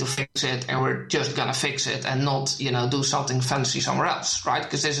good, we need to fix it, and we're just going to fix it and not, do something fancy somewhere else, right?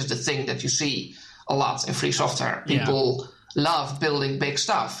 Because this is the thing that you see a lot in free software. People love building big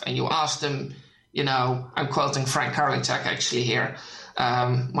stuff, and you ask them, I'm quoting Frank Karliczek actually here,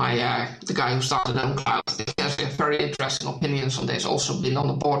 the guy who started OwnCloud. He has very interesting opinions on this, also been on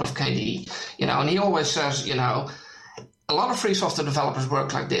the board of KDE, and he always says, a lot of free software developers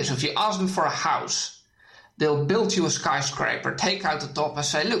work like this. If you ask them for a house, they'll build you a skyscraper, take out the top and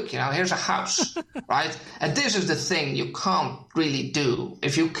say, look, here's a house, right? And this is the thing you can't really do.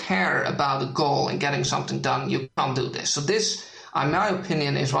 If you care about the goal and getting something done, you can't do this. So this, in my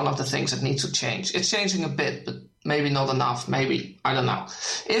opinion, is one of the things that needs to change. It's changing a bit, but maybe not enough. Maybe, I don't know.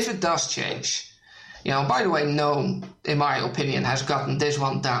 If it does change, by the way, GNOME, in my opinion, has gotten this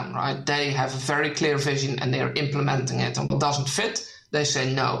one down, right? They have a very clear vision and they're implementing it. And what doesn't fit, they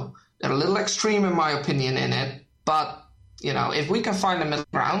say no. They're a little extreme, in my opinion, in it. But, if we can find a middle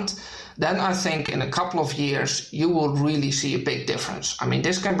ground, then I think in a couple of years, you will really see a big difference. I mean,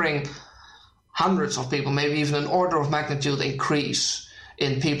 this can bring hundreds of people, maybe even an order of magnitude increase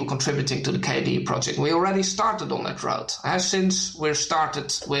in people contributing to the KDE project. We already started on that road. Since we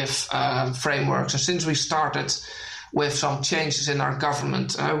started with frameworks, and since we started with some changes in our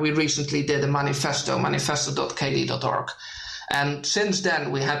government, we recently did a manifesto.kde.org. And since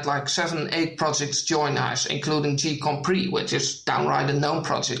then, we had 7-8 projects join us, including gCompris, which is downright a known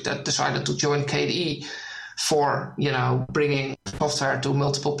project that decided to join KDE for, bringing software to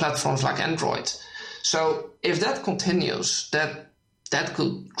multiple platforms like Android. So if that continues, that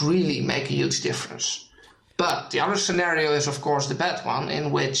could really make a huge difference. But the other scenario is, of course, the bad one,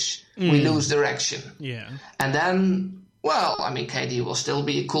 in which we lose direction. Yeah. And then, KDE will still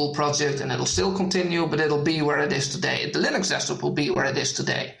be a cool project and it'll still continue, but it'll be where it is today. The Linux desktop will be where it is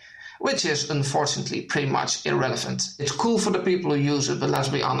today, which is unfortunately pretty much irrelevant. It's cool for the people who use it, but let's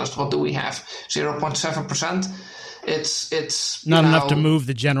be honest, what do we have? 0.7%? It's not enough to move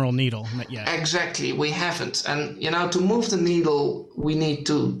the general needle yet. Exactly, we haven't. And, to move the needle, we need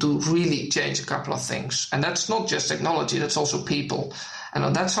to really change a couple of things. And that's not just technology, that's also people. And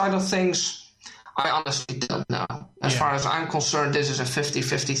on that side of things, I honestly don't know. As far as I'm concerned, this is a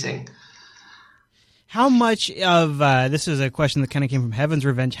 50-50 thing. How much of this is a question that kind of came from Heaven's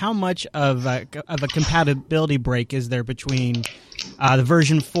Revenge? How much of a compatibility break is there between the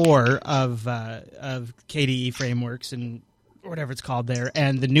version 4 of KDE frameworks and whatever it's called there,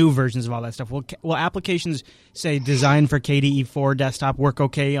 and the new versions of all that stuff? Will applications, say, designed for KDE 4 desktop work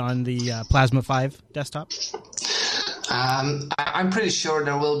okay on the Plasma 5 desktop? I'm pretty sure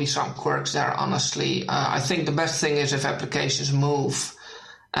there will be some quirks there, honestly. I think the best thing is if applications move.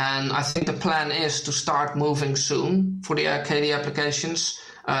 And I think the plan is to start moving soon for the KDE applications.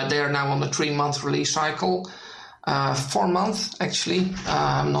 They are now on the 3-month release cycle. 4 months, actually.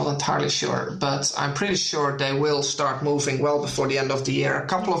 I'm not entirely sure, but I'm pretty sure they will start moving well before the end of the year. A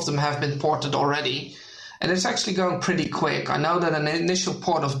couple of them have been ported already, and it's actually going pretty quick. I know that an initial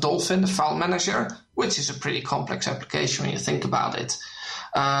port of Dolphin, the file manager, which is a pretty complex application when you think about it,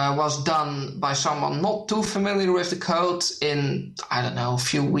 was done by someone not too familiar with the code in, I don't know, a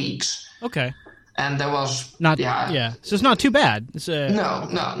few weeks. Okay. And there was... So it's not too bad.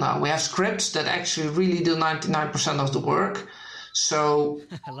 No. We have scripts that actually really do 99% of the work. So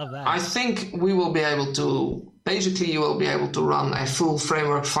I love that. I think we will be able to... Basically, you will be able to run a full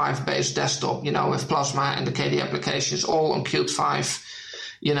Framework 5-based desktop, with Plasma and the KDE applications, all on Qt 5,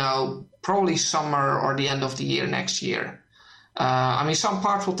 probably summer or the end of the year next year. Some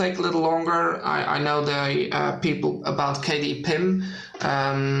parts will take a little longer. I know the people about KDE PIM.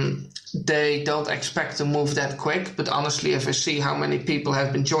 They don't expect to move that quick. But honestly, if I see how many people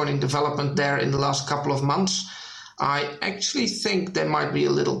have been joining development there in the last couple of months, I actually think they might be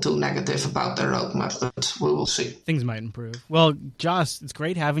a little too negative about their roadmap, but we will see. Things might improve. Well, Joss, it's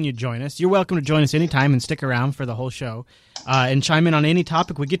great having you join us. You're welcome to join us anytime and stick around for the whole show and chime in on any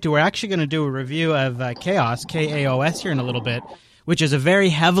topic we get to. We're actually going to do a review of Chaos, K-A-O-S, here in a little bit, which is a very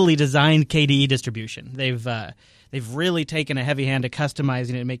heavily designed KDE distribution. They've really taken a heavy hand to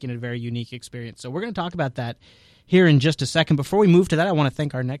customizing it and making it a very unique experience. So we're going to talk about that here in just a second. Before we move to that, I want to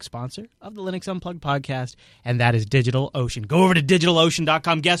thank our next sponsor of the Linux Unplugged podcast, and that is DigitalOcean. Go over to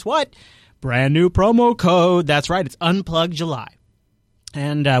DigitalOcean.com. Guess what? Brand new promo code. That's right. It's Unplugged July.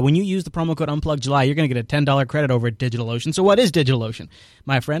 And when you use the promo code Unplugged July, you're going to get a $10 credit over at DigitalOcean. So what is DigitalOcean?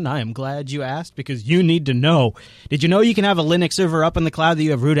 My friend, I am glad you asked because you need to know. Did you know you can have a Linux server up in the cloud that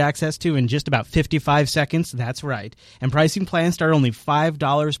you have root access to in just about 55 seconds? That's right. And pricing plans start only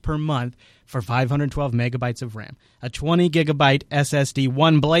 $5 per month for 512 megabytes of RAM, a 20 gigabyte SSD,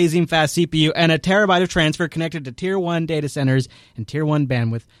 one blazing fast CPU, and a terabyte of transfer connected to Tier 1 data centers and Tier 1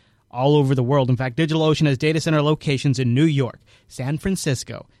 bandwidth all over the world. In fact, DigitalOcean has data center locations in New York, San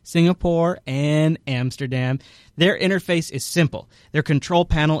Francisco, Singapore, and Amsterdam. Their interface is simple. Their control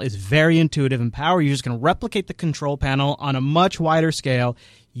panel is very intuitive, and power users can replicate the control panel on a much wider scale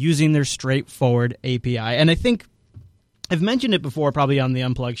using their straightforward API. And I think I've mentioned it before, probably on the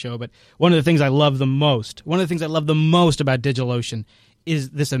Unplugged show, but one of the things I love the most about DigitalOcean is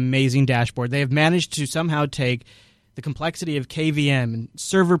this amazing dashboard. They have managed to somehow take the complexity of KVM and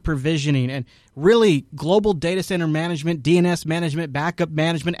server provisioning and really global data center management, DNS management, backup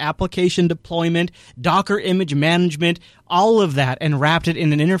management, application deployment, Docker image management, all of that, and wrapped it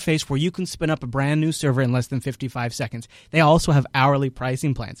in an interface where you can spin up a brand new server in less than 55 seconds. They also have hourly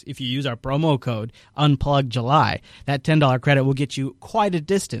pricing plans. If you use our promo code UNPLUGGedJuly, that $10 credit will get you quite a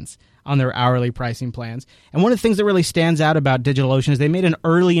distance on their hourly pricing plans. And one of the things that really stands out about DigitalOcean is they made an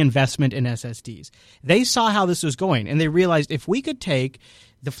early investment in SSDs. They saw how this was going, and they realized if we could take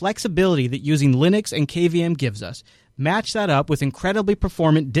the flexibility that using Linux and KVM gives us, match that up with incredibly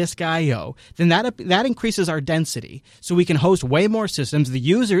performant disk I/O, then that increases our density so we can host way more systems. The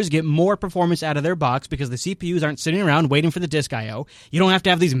users get more performance out of their box because the CPUs aren't sitting around waiting for the disk I/O. You don't have to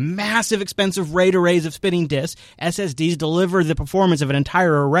have these massive, expensive RAID arrays of spinning disks. SSDs deliver the performance of an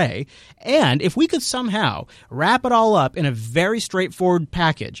entire array. And if we could somehow wrap it all up in a very straightforward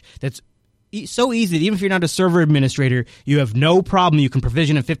package that's so easy that even if you're not a server administrator, you have no problem. You can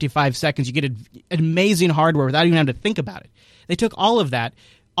provision in 55 seconds. You get amazing hardware without even having to think about it. They took all of that,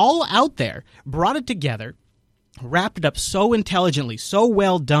 all out there, brought it together, wrapped it up so intelligently, so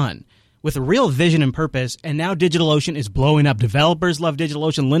well done, with a real vision and purpose, and now DigitalOcean is blowing up. Developers love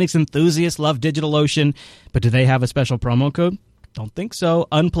DigitalOcean. Linux enthusiasts love DigitalOcean. But do they have a special promo code? Don't think so.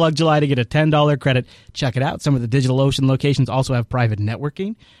 Unplugged July to get a $10 credit. Check it out. Some of the DigitalOcean locations also have private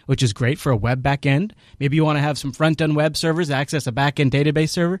networking, which is great for a web backend. Maybe you want to have some front-end web servers access a backend database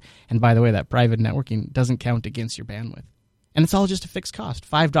server. And by the way, that private networking doesn't count against your bandwidth. And it's all just a fixed cost.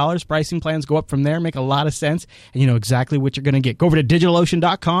 $5. Pricing plans go up from there, make a lot of sense, and you know exactly what you're going to get. Go over to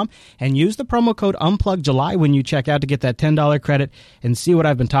DigitalOcean.com and use the promo code UNPLUGJuly when you check out to get that $10 credit and see what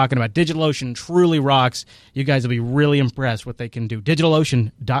I've been talking about. DigitalOcean truly rocks. You guys will be really impressed what they can do.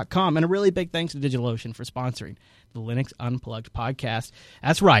 DigitalOcean.com. And a really big thanks to DigitalOcean for sponsoring the Linux Unplugged podcast.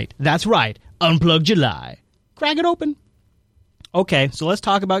 That's right. Unplugged July. Crack it open. Okay, so let's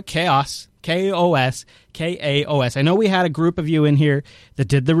talk about Chaos. K-O-S. I know we had a group of you in here that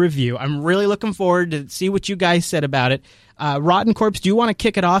did the review. I'm really looking forward to see what you guys said about it. Rotten Corpse, do you want to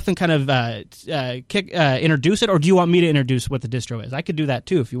kick it off and kind of introduce it, or do you want me to introduce what the distro is? I could do that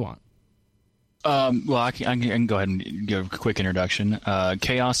too if you want. Well, I can go ahead and give a quick introduction.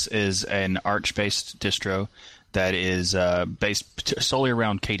 Chaos is an Arch-based distro that is based solely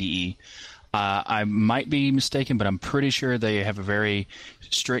around KDE. I might be mistaken, but I'm pretty sure they have a very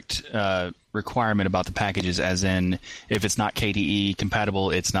strict requirement about the packages, as in if it's not KDE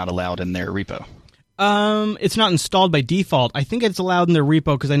compatible, it's not allowed in their repo. It's not installed by default. I think it's allowed in their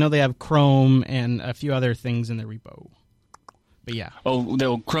repo because I know they have Chrome and a few other things in their repo. But yeah.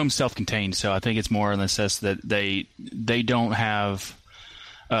 Oh, Chrome's self-contained, so I think it's more or less that they don't have.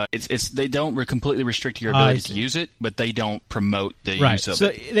 They don't completely restrict your ability to use it, but they don't promote the use of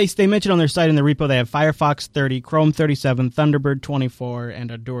it. So they mentioned on their site in the repo they have Firefox 30, Chrome 37, Thunderbird 24, and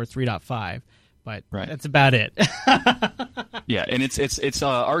Adore 3.5. But that's about it. Yeah, and it's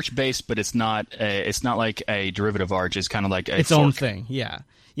Arch based, but it's not like a derivative Arch. It's kind of like its own thing. Yeah,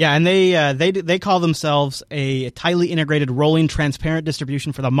 and they call themselves a tightly integrated, rolling, transparent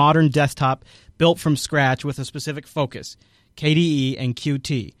distribution for the modern desktop, built from scratch with a specific focus. KDE and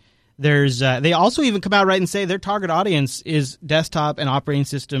Qt. They also even come out right and say their target audience is desktop and operating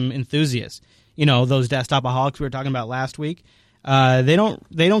system enthusiasts. You know, those desktopaholics we were talking about last week. They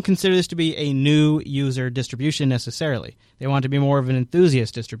don't consider this to be a new user distribution necessarily. They want it to be more of an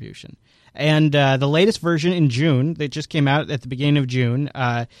enthusiast distribution. And the latest version in June, that just came out at the beginning of June,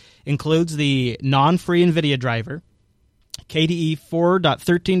 includes the non-free NVIDIA driver, KDE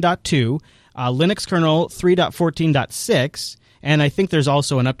 4.13.2, Linux kernel 3.14.6, and I think there's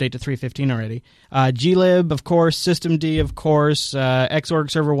also an update to 3.15 already. glib, of course, systemd, of course,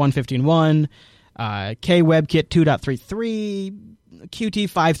 Xorg server 1.15.1, KWebKit 2.33, Qt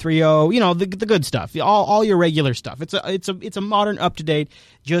 5.3.0, you know, the good stuff, all your regular stuff. It's a modern, up-to-date,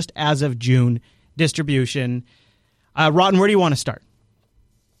 just as of June distribution. Rotten, where do you want to start?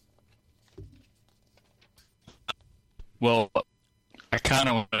 Well, I kind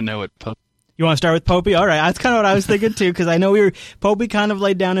of want to know what you want to start with Popey? All right, that's kind of what I was thinking too, because I know Popey kind of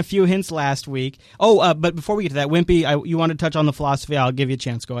laid down a few hints last week. But before we get to that, Wimpy, you want to touch on the philosophy? I'll give you a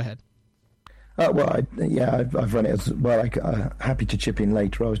chance. Go ahead. I've run it as well. Happy to chip in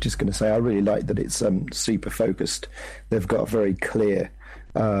later. I was just going to say I really like that it's super focused. They've got a very clear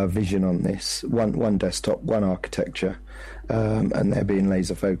vision on this. One desktop, one architecture, and they're being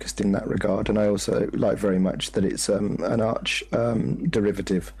laser focused in that regard. And I also like very much that it's an Arch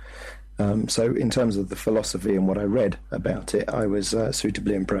derivative. So in terms of the philosophy and what I read about it, I was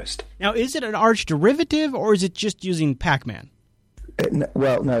suitably impressed. Now, is it an Arch derivative, or is it just using Pacman?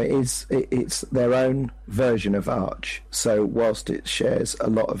 It's their own version of Arch. So whilst it shares a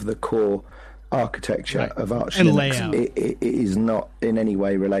lot of the core architecture of Arch and Linux, layout, it is not in any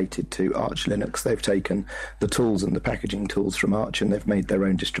way related to Arch Linux. They've taken the tools and the packaging tools from Arch and they've made their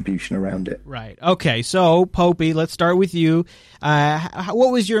own distribution around it. Right. Okay, so Popey, let's start with you.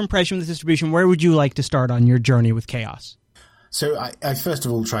 What was your impression of the distribution? Where would you like to start on your journey with Chaos? So I first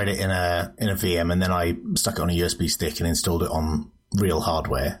of all tried it in a VM, and then I stuck it on a USB stick and installed it on real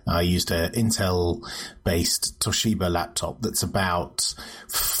hardware. I used an Intel-based Toshiba laptop that's about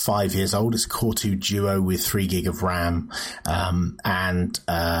 5 years old. It's a Core 2 Duo with 3 gig of RAM, and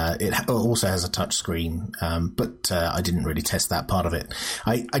it also has a touch screen, but I didn't really test that part of it.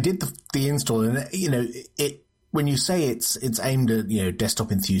 I did the install, and when you say it's aimed at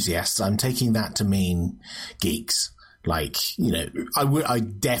desktop enthusiasts, I'm taking that to mean geeks. Like, I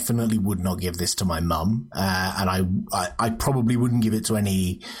definitely would not give this to my mum, and I probably wouldn't give it to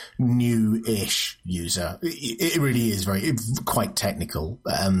any new-ish user. It really is quite technical.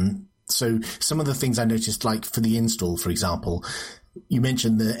 So some of the things I noticed, like for the install, for example, you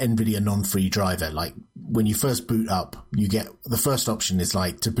mentioned the NVIDIA non-free driver. Like when you first boot up, you get the first option is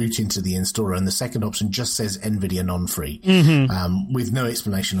like to boot into the installer, and the second option just says NVIDIA non-free, with no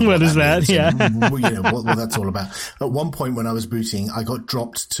explanation of what is that? Yeah, what that's all about. At one point when I was booting, I got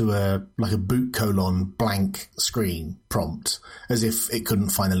dropped to a boot : blank screen prompt, as if it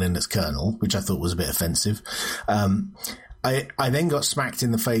couldn't find the Linux kernel, which I thought was a bit offensive. I then got smacked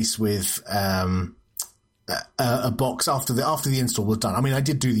in the face with a box after the install was done. I mean, I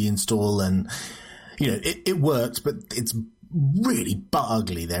did do the install, and it worked, but it's really butt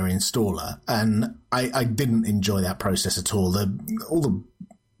ugly, their installer, and I didn't enjoy that process at all. All the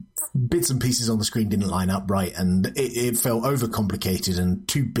bits and pieces on the screen didn't line up right, and it felt overcomplicated and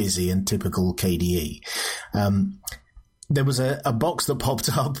too busy and typical KDE. There was a box that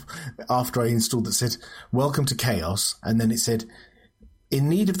popped up after I installed that said, "Welcome to Chaos," and then it said, "In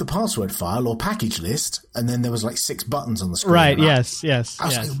need of the password file or package list," and then there was like 6 buttons on the screen. Right, yes. I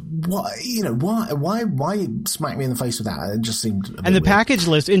was like, why smack me in the face with that? It just seemed a bit And the weird. package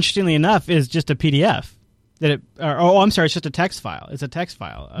list, interestingly enough, is just a PDF. I'm sorry, it's just a text file. It's a text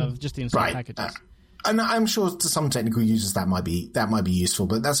file of just the installed packages. And I'm sure to some technical users that might be useful,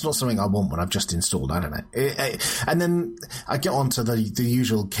 but that's not something I want when I've just installed. I don't know. And then I get on to the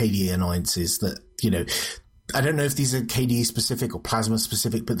usual KDE annoyances that, I don't know if these are KDE specific or Plasma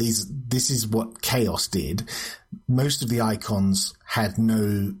specific, but this is what Chaos did. Most of the icons had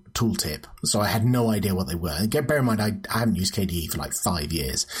no tooltip, so I had no idea what they were. And bear in mind, I haven't used KDE for like 5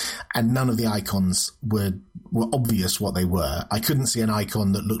 years, and none of the icons were obvious what they were. I couldn't see an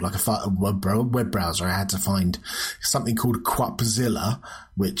icon that looked like a web browser. I had to find something called Quapzilla,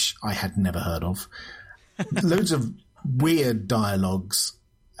 which I had never heard of. Loads of weird dialogues,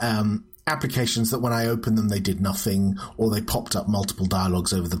 applications that when I opened them, they did nothing, or they popped up multiple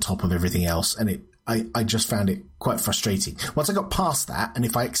dialogues over the top of everything else. And I just found it quite frustrating. Once I got past that, and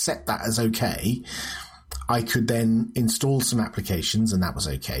if I accept that as okay, I could then install some applications, and that was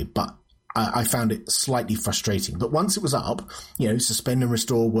okay. But I found it slightly frustrating. But once it was up, suspend and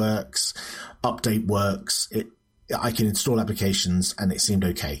restore works, update works, I can install applications, and it seemed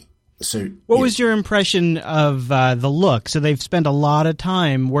okay. So, what was your impression of the look? So they've spent a lot of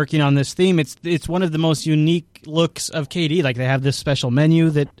time working on this theme. It's one of the most unique looks of KDE. Like, they have this special menu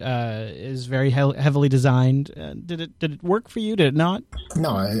that is very heavily designed. Did it work for you? Did it not?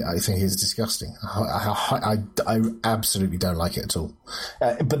 No, I think it's disgusting. I absolutely don't like it at all.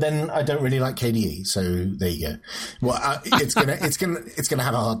 But then I don't really like KDE, so there you go. Well, it's gonna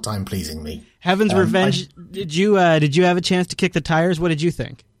have a hard time pleasing me. Heaven's Revenge. Did you have a chance to kick the tires? What did you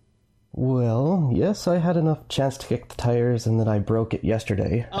think? Well, yes, I had enough chance to kick the tires, and then I broke it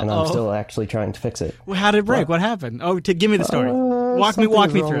yesterday, and I'm still actually trying to fix it. Well, how did it break? What happened? Give me the story. Walk me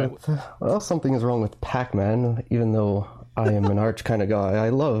through it. Something is wrong with Pac-Man, even though I am an Arch kind of guy.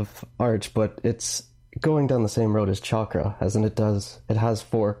 I love Arch, but it's going down the same road as Chakra, as in it has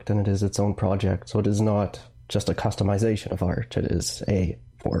forked, and it is its own project, so it is not just a customization of Arch, it is a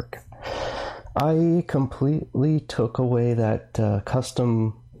fork. I completely took away that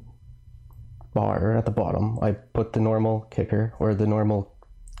custom bar at the bottom. I put the normal kicker or the normal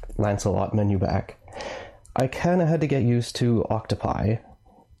Lancelot menu back. I kind of had to get used to Octopi,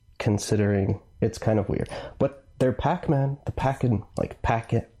 considering it's kind of weird. But their Pac-Man, the package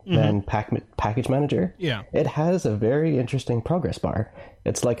manager, it has a very interesting progress bar.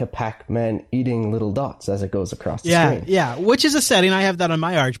 It's like a Pac-Man eating little dots as it goes across the screen. Yeah, which is a setting. I have that on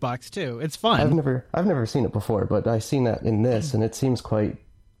my Arch box too. It's fun. I've never seen it before, but I've seen that in this, and it seems quite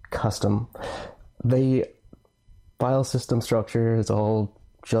custom. The file system structure is all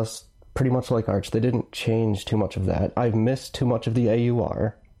just pretty much like Arch. They didn't change too much of that. I've missed too much of the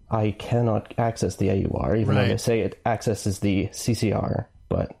AUR. I cannot access the AUR, even though they say it accesses the CCR,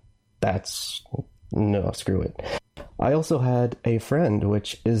 but screw it. I also had a friend,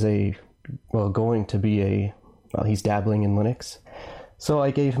 which is going to be he's dabbling in Linux. So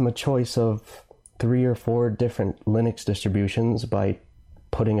I gave him a choice of 3 or 4 different Linux distributions by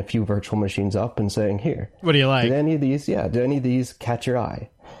putting a few virtual machines up and saying, here, what do you like? Do any of these catch your eye?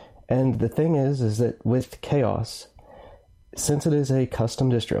 And the thing is that with Chaos, since it is a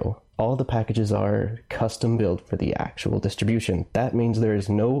custom distro, all the packages are custom built for the actual distribution. That means there is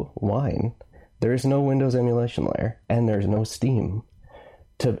no Wine, there is no Windows emulation layer, and there's no Steam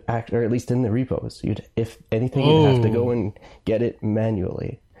to act, or at least in the repos. If anything, you'd have to go and get it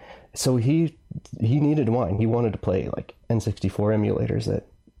manually. So he needed Wine. He wanted to play like N64 emulators that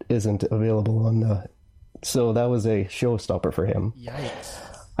isn't available on the. So that was a showstopper for him. Yikes!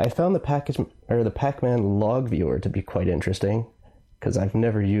 I found the Pac-Man log viewer to be quite interesting, because I've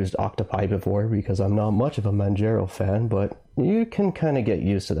never used Octopi before because I'm not much of a Manjaro fan, but you can kind of get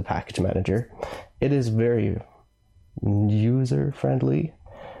used to the package manager. It is very user friendly,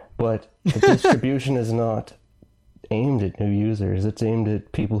 but the distribution is not aimed at new users. It's aimed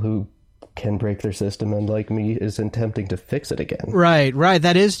at people who can break their system and, like me, is attempting to fix it again. Right.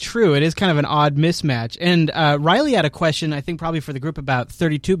 That is true. It is kind of an odd mismatch. And Riley had a question, I think probably for the group, about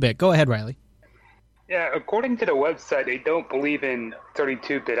 32-bit. Go ahead, Riley. Yeah, according to the website, they don't believe in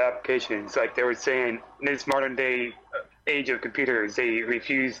 32-bit applications. Like they were saying, in this modern day age of computers, they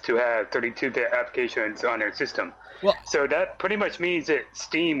refuse to have 32-bit applications on their system. Well, so that pretty much means that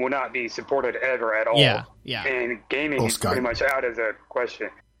Steam will not be supported ever at all. Yeah. And gaming is pretty much out of the question.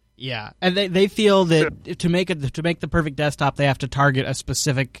 Yeah, and they feel that to make the perfect desktop, they have to target a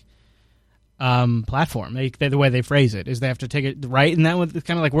specific platform. The way they phrase it is they have to take it right, and that was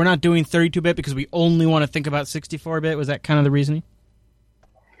kind of like we're not doing 32-bit because we only want to think about 64-bit. Was that kind of the reasoning?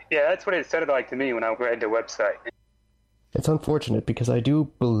 Yeah, that's what it sounded like to me when I read the website. It's unfortunate because I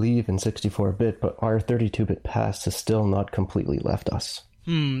do believe in 64-bit, but our 32-bit past has still not completely left us.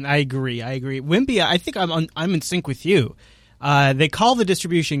 I agree. Wimpy, I think I'm in sync with you. They call the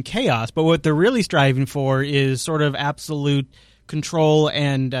distribution chaos, but what they're really striving for is sort of absolute control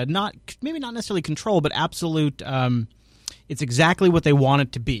and maybe not necessarily control, but absolute. It's exactly what they want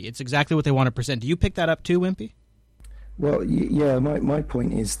it to be. It's exactly what they want to present. Do you pick that up too, Wimpy? Well, yeah. My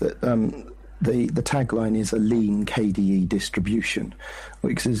point is that the tagline is a lean KDE distribution,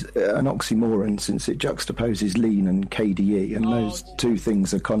 which is an oxymoron since it juxtaposes lean and KDE, and those two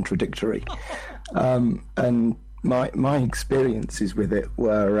things are contradictory. And my experiences with it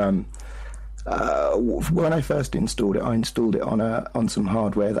were when I first installed it, I installed it on some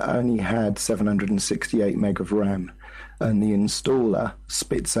hardware that only had 768 meg of RAM, and the installer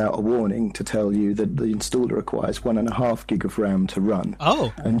spits out a warning to tell you that the installer requires 1.5 gig of RAM to run.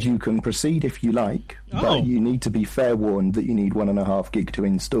 Oh. And you can proceed if you like, but you need to be fair warned that you need 1.5 gig to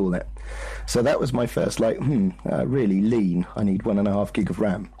install it. So that was my first, really lean. I need 1.5 gig of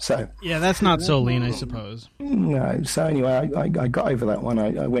RAM. So yeah, that's not so lean, I suppose. No. So anyway, I got over that one.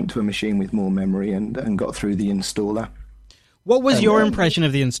 I went to a machine with more memory and got through the installer. What was your impression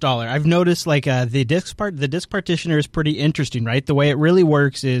of the installer? I've noticed the disk partitioner is pretty interesting, right? The way it really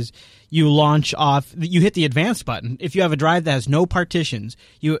works is you launch off, you hit the advanced button. If you have a drive that has no partitions,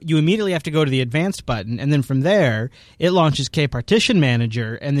 you immediately have to go to the advanced button, and then from there it launches Kpartition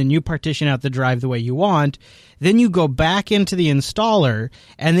Manager, and then you partition out the drive the way you want. Then you go back into the installer,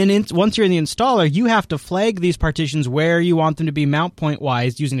 and then once you're in the installer, you have to flag these partitions where you want them to be mount point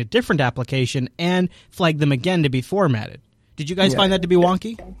wise using a different application, and flag them again to be formatted. Did you guys find that to be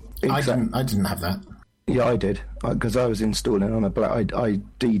wonky? I didn't have that. Yeah, I did, because I was installing on I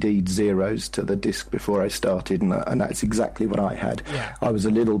DD'd zeros to the disk before I started, and that's exactly what I had. Yeah. I was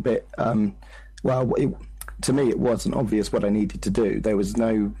a little bit, to me it wasn't obvious what I needed to do. There was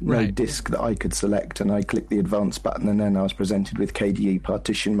no disk that I could select, and I clicked the advanced button, and then I was presented with KDE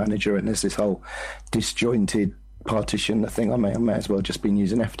Partition Manager, and there's this whole disjointed partition thing. I may as well just been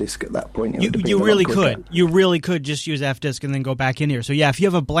using FDisk at that point. You really could. You really could just use FDisk and then go back in here. So yeah, if you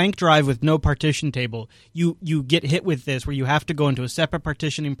have a blank drive with no partition table, you get hit with this where you have to go into a separate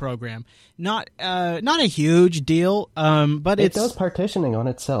partitioning program. Not a huge deal, but it does partitioning on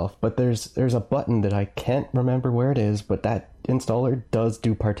itself. But there's a button that I can't remember where it is, but that installer does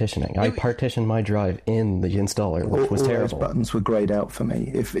do partitioning. I partitioned my drive in the installer, which was terrible. Those buttons were grayed out for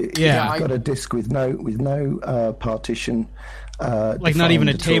me. If I've got a disk with no partition, not even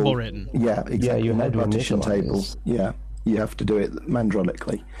a table written. Yeah, exactly. Yeah, you no had to partition initialize. table. Yeah, you have to do it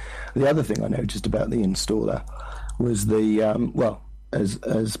mandrolically. The other thing I noticed about the installer was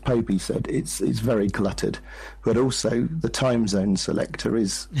as Popey said, it's very cluttered, but also the time zone selector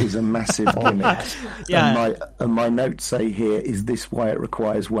is a massive gimmick. Yeah. And my notes say here, is this why it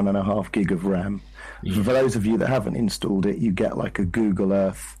requires 1.5 gig of RAM? Yeah. For those of you that haven't installed it, you get like a Google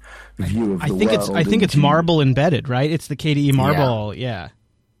Earth view of the world. I think it's Marble embedded, right? It's the KDE Marble, yeah.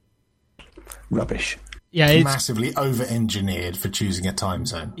 Rubbish. Yeah, it's massively over-engineered for choosing a time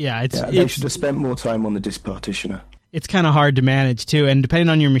zone. Yeah, they should have spent more time on the disk partitioner. It's kind of hard to manage too, and depending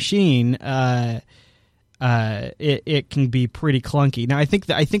on your machine, it can be pretty clunky. Now, I think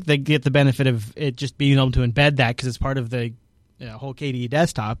they get the benefit of it just being able to embed that because it's part of the whole KDE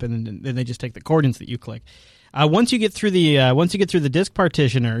desktop, and then they just take the coordinates that you click. Once you get through the disk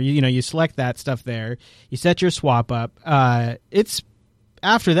partitioner, you select that stuff there. You set your swap up. After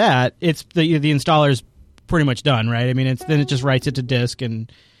that, it's the installer's pretty much done, right? I mean, then it just writes it to disk,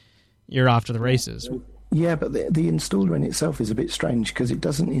 and you're off to the races. Yeah, but the installer in itself is a bit strange because it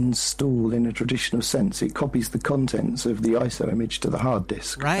doesn't install in a traditional sense. It copies the contents of the ISO image to the hard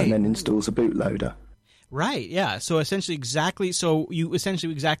disk, and then installs a bootloader. Right, yeah. So essentially exactly what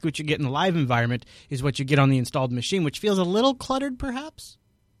you get in the live environment is what you get on the installed machine, which feels a little cluttered perhaps?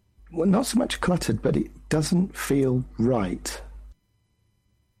 Well, not so much cluttered, but it doesn't feel right.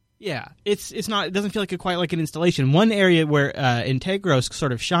 Yeah, it's not. It doesn't feel quite like an installation. One area where Integros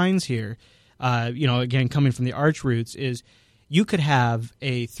sort of shines here, again coming from the Arch roots, is you could have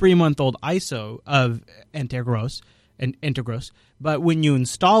a 3-month-old ISO of Integros, but when you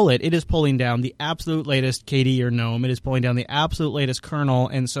install it, it is pulling down the absolute latest KDE or GNOME. It is pulling down the absolute latest kernel,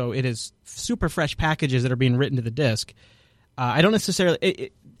 and so it is super fresh packages that are being written to the disk. I don't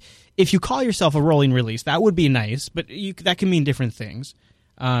necessarily... if you call yourself a rolling release, that would be nice, but that can mean different things.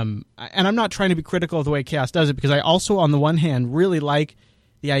 And I'm not trying to be critical of the way Chaos does it, because I also, on the one hand, really like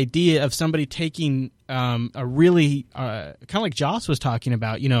the idea of somebody taking a really kind of like Joss was talking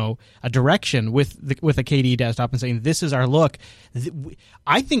about, a direction with a KDE desktop and saying, this is our look.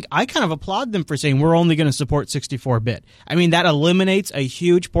 I think I kind of applaud them for saying we're only going to support 64-bit. I mean, that eliminates a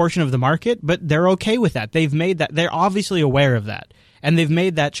huge portion of the market, but they're okay with that. They've made that. They're obviously aware of that, and they've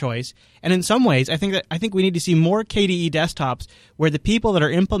made that choice. And in some ways, I think we need to see more KDE desktops where the people that are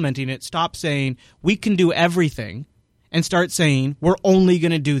implementing it stop saying we can do everything and start saying we're only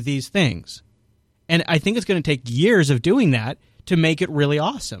going to do these things. And I think it's going to take years of doing that to make it really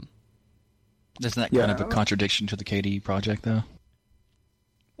awesome. Isn't that kind of a contradiction to the KDE project, though?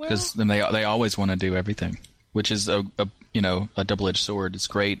 Because then they always want to do everything, which is a double-edged sword. It's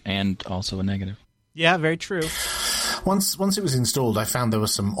great and also a negative. Yeah, very true. Once it was installed, I found there were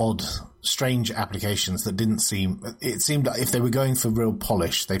some odd, strange applications that didn't seem... It seemed like if they were going for real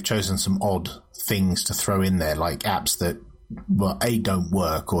polish, they've chosen some odd things to throw in there, like apps that, well, A, don't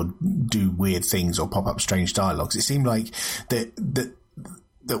work or do weird things or pop up strange dialogues. It seemed like that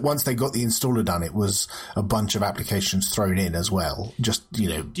once they got the installer done, it was a bunch of applications thrown in as well, just,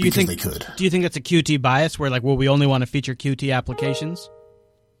 because they could. Do you think it's a Qt bias where, like, we only want to feature Qt applications?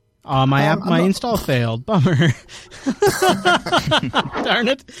 Oh, my install failed. Bummer. Darn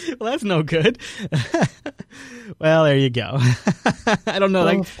it. Well, that's no good. Well, there you go. I don't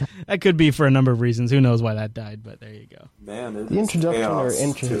know. That could be for a number of reasons. Who knows why that died, but there you go. Man, the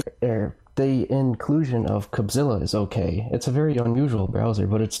introduction the inclusion of Kubzilla is okay. It's a very unusual browser,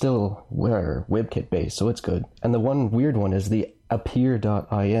 but it's still WebKit based, so it's good. And the one weird one is the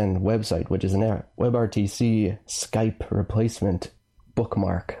Appear.in website, which is an WebRTC Skype replacement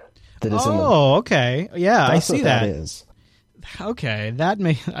bookmark. Okay. Yeah, I see that. Is. Okay,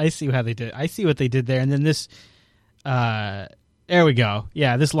 I see how they did. I see what they did there, and then this. There we go.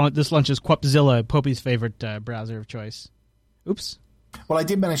 Yeah, this launches Quapzilla, Popey's favorite browser of choice. Oops. Well, I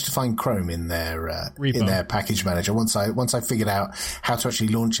did manage to find Chrome in their package manager once I figured out how to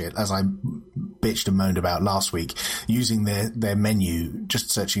actually launch it, as I bitched and moaned about last week, using their menu,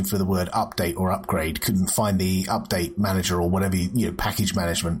 just searching for the word update or upgrade, couldn't find the update manager or whatever package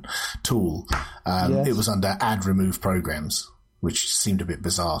management tool. Yes. It was under add remove programs, which seemed a bit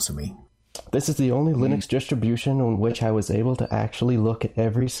bizarre to me. This is the only Linux distribution on which I was able to actually look at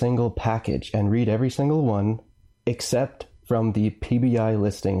every single package and read every single one, except from the PBI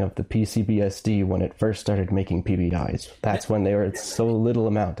listing of the PCBSD when it first started making PBIs. That's when there were so little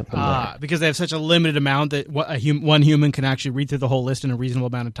amount of them there. Because they have such a limited amount that one human can actually read through the whole list in a reasonable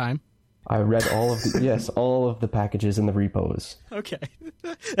amount of time? I read all of the packages in the repos. Okay.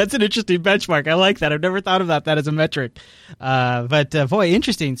 That's an interesting benchmark. I like that. I've never thought about that as a metric. But boy,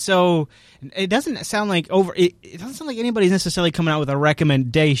 interesting. So it doesn't sound like it doesn't sound like anybody's necessarily coming out with a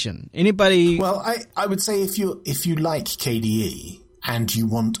recommendation. Anybody? Well, I would say if you like KDE and you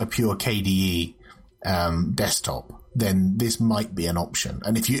want a pure KDE desktop, then this might be an option.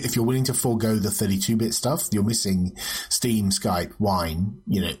 And if you're willing to forego the 32-bit stuff, you're missing Steam, Skype, Wine,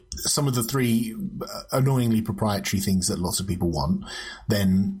 some of the three annoyingly proprietary things that lots of people want,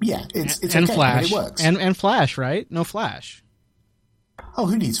 then yeah, it's and okay. Flash. It works. And Flash, right? No Flash. Oh,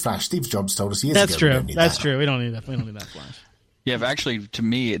 who needs Flash? Steve Jobs told us years That's ago. True. That's true. We don't need that. We don't need that Flash. Yeah, but actually, to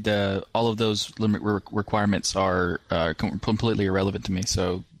me, all of those limit requirements are completely irrelevant to me.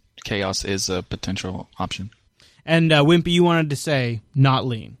 So Chaos is a potential option. And Wimpy, you wanted to say not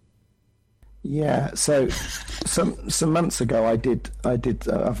lean. Yeah, so some months ago I did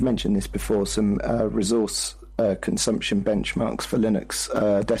I've mentioned this before, some resource consumption benchmarks for Linux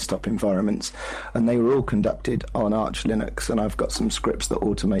desktop environments, and they were all conducted on Arch Linux, and I've got some scripts that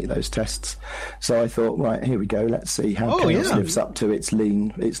automate those tests. So I thought, right, here we go, let's see how Chaos lives up to its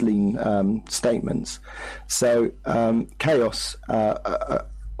lean statements. So Chaos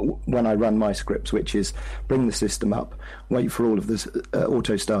when I run my scripts, which is bring the system up, wait for all of the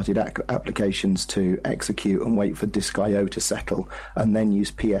auto-started applications to execute and wait for disk I/O to settle, and then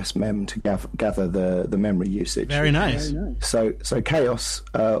use PSMem to gather the memory usage. Very nice. So Chaos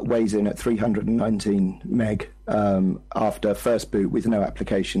weighs in at 319 meg after first boot with no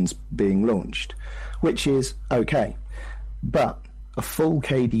applications being launched, which is okay. But a full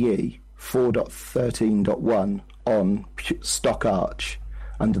KDE 4.13.1 on stock Arch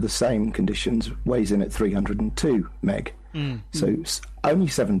under the same conditions weighs in at 302 meg. So only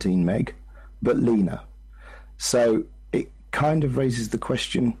 17 meg, but leaner. So it kind of raises the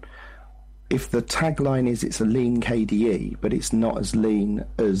question, if the tagline is it's a lean KDE, but it's not as lean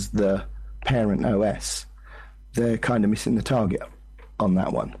as the parent OS, they're kind of missing the target on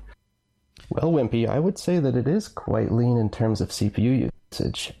that one. Well, Wimpy, I would say that it is quite lean in terms of CPU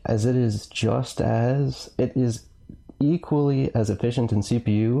usage, as it is equally as efficient in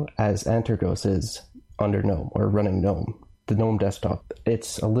CPU as Antergos is under GNOME, or running GNOME. The GNOME desktop,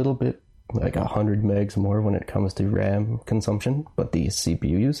 it's a little bit like 100 megs more when it comes to RAM consumption, but the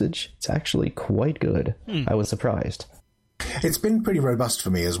CPU usage, it's actually quite good. I was surprised. It's been pretty robust for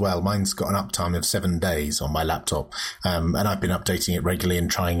me as well. Mine's got an uptime of 7 days on my laptop, and I've been updating it regularly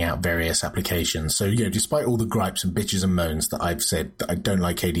and trying out various applications. So, despite all the gripes and bitches and moans that I've said that I don't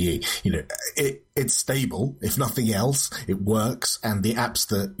like KDE, it's stable. If nothing else, it works, and the apps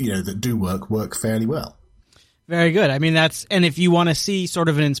that do work fairly well. Very good. I mean, and if you want to see sort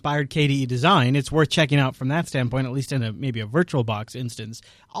of an inspired KDE design, it's worth checking out from that standpoint, at least in maybe a VirtualBox instance.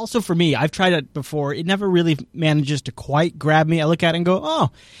 Also for me, I've tried it before. It never really manages to quite grab me. I look at it and go, oh,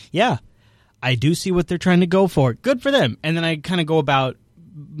 yeah, I do see what they're trying to go for. Good for them. And then I kind of go about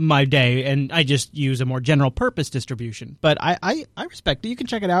my day and I just use a more general purpose distribution. But I respect it. You can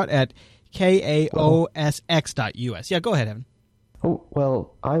check it out at kaosx.us. Yeah, go ahead, Evan. Oh,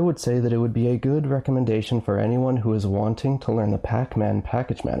 well, I would say that it would be a good recommendation for anyone who is wanting to learn the Pacman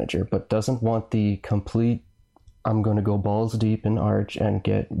package manager, but doesn't want the complete, I'm going to go balls deep in Arch and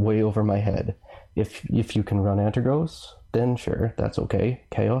get way over my head. If you can run Antergos, then sure, that's okay.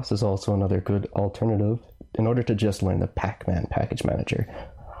 Chaos is also another good alternative in order to just learn the Pacman package manager.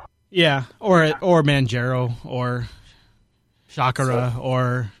 Yeah, or Manjaro, or Chakra,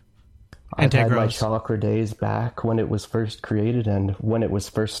 or I've had my Chakra days back when it was first created and when it was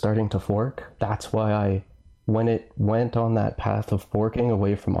first starting to fork. That's why when it went on that path of forking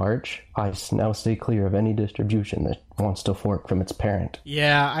away from Arch, I now stay clear of any distribution that wants to fork from its parent.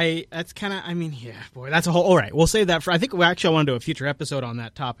 Yeah, that's a whole. All right, we'll save that for. I think I want to do a future episode on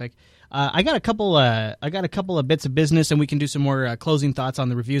that topic. I got a couple of bits of business, and we can do some more closing thoughts on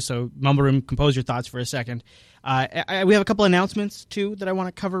the review. So, Mumble Room, compose your thoughts for a second. We have a couple announcements too that I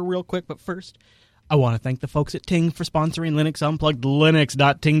want to cover real quick. But first, I want to thank the folks at Ting for sponsoring Linux Unplugged.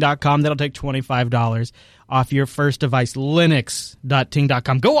 Linux.ting.com. That'll take $25 off your first device.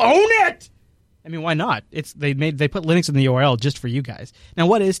 Linux.ting.com. Go own it! I mean, why not? They put Linux in the URL just for you guys. Now,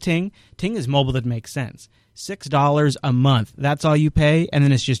 what is Ting? Ting is mobile that makes sense. $6 a month. That's all you pay, and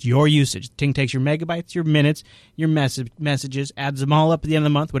then it's just your usage. Ting takes your megabytes, your minutes, your messages, adds them all up at the end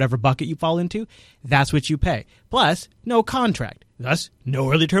of the month, whatever bucket you fall into, that's what you pay. Plus, no contract. Thus, no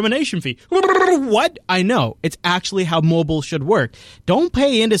early termination fee. What? I know. It's actually how mobile should work. Don't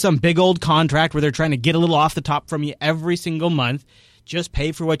pay into some big old contract where they're trying to get a little off the top from you every single month. Just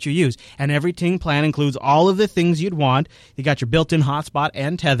pay for what you use. And every Ting plan includes all of the things you'd want. You got your built-in hotspot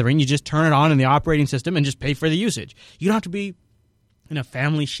and tethering. You just turn it on in the operating system and just pay for the usage. You don't have to be in a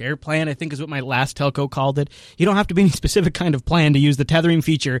family share plan, I think is what my last telco called it. You don't have to be any specific kind of plan to use the tethering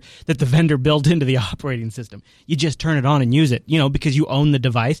feature that the vendor built into the operating system. You just turn it on and use it, because you own the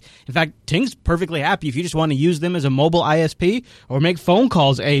device. In fact, Ting's perfectly happy if you just want to use them as a mobile ISP or make phone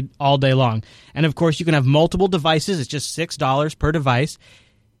calls all day long. And of course, you can have multiple devices. It's just $6 per device.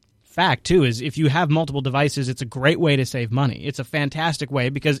 Fact, too, is if you have multiple devices, it's a great way to save money. It's a fantastic way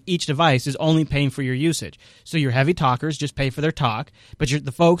because each device is only paying for your usage. So your heavy talkers just pay for their talk, but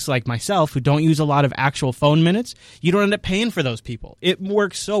the folks like myself who don't use a lot of actual phone minutes, you don't end up paying for those people. It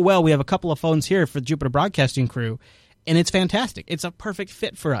works so well. We have a couple of phones here for the Jupiter Broadcasting crew, and it's fantastic. It's a perfect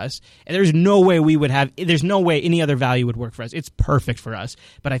fit for us. And there's no way any other value would work for us. It's perfect for us.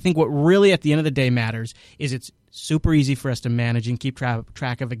 But I think what really at the end of the day matters is it's super easy for us to manage and keep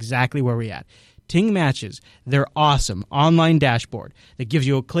track of exactly where we're at. Ting Matches, they're awesome online dashboard that gives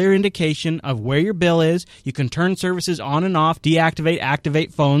you a clear indication of where your bill is. You can turn services on and off, deactivate,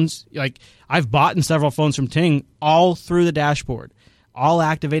 activate phones. Like I've bought in several phones from Ting all through the dashboard. All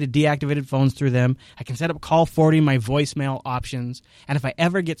activated, deactivated phones through them. I can set up call forwarding, my voicemail options. And if I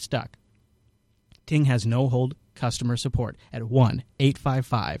ever get stuck, Ting has no-hold customer support at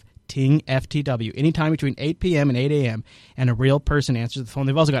 1-855-TING-FTW. Anytime between 8 p.m. and 8 a.m. and a real person answers the phone.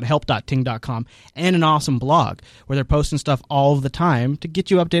 They've also got help.ting.com and an awesome blog where they're posting stuff all the time to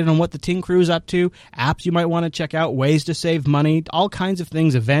get you updated on what the Ting crew is up to, apps you might want to check out, ways to save money, all kinds of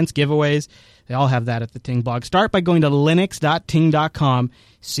things, events, giveaways. They all have that at the Ting blog. Start by going to linux.ting.com.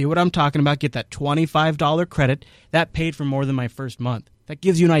 See what I'm talking about. Get that $25 credit. That paid for more than my first month. That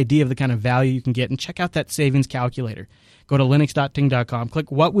gives you an idea of the kind of value you can get. And check out that savings calculator. Go to linux.ting.com,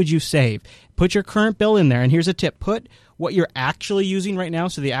 click what would you save. Put your current bill in there, and here's a tip. Put what you're actually using right now,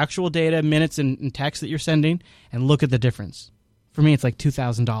 so the actual data, minutes, and text that you're sending, and look at the difference. For me, it's like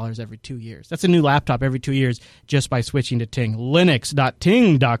 $2,000 every 2 years. That's a new laptop every 2 years just by switching to Ting.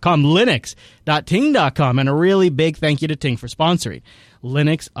 Linux.ting.com, linux.ting.com, and a really big thank you to Ting for sponsoring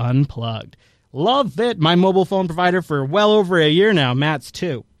Linux Unplugged. Love it. My mobile phone provider for well over a year now. Matt's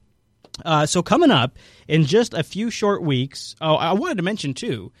too. So coming up in just a few short weeks, I wanted to mention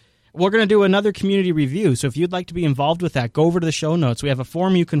too, we're going to do another community review. So if you'd like to be involved with that, go over to the show notes. We have a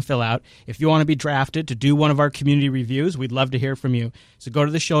form you can fill out. If you want to be drafted to do one of our community reviews, we'd love to hear from you. So go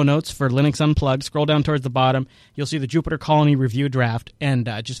to the show notes for Linux Unplugged. Scroll down towards the bottom. You'll see the Jupiter Colony review draft,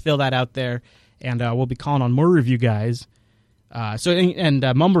 and just fill that out there. And we'll be calling on more review guys.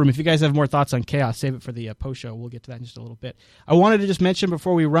 Mumble Room, if you guys have more thoughts on Chaos, save it for the post show. We'll get to that in just a little bit. I wanted to just mention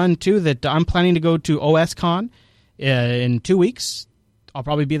before we run, too, that I'm planning to go to OSCon in 2 weeks. I'll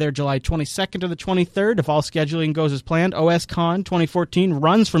probably be there July 22nd to the 23rd if all scheduling goes as planned. OSCon 2014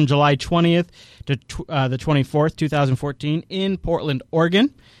 runs from July 20th to the 24th, 2014 in Portland,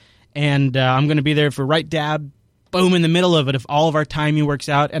 Oregon. And I'm going to be there for right dab, boom, in the middle of it if all of our timing works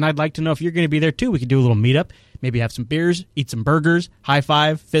out. And I'd like to know if you're going to be there, too. We could do a little meetup. Maybe have some beers, eat some burgers, high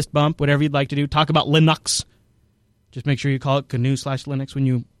five, fist bump, whatever you'd like to do. Talk about Linux. Just make sure you call it GNU/Linux when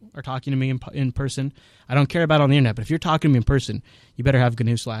you are talking to me in person. I don't care about it on the internet, but if you're talking to me in person, you better have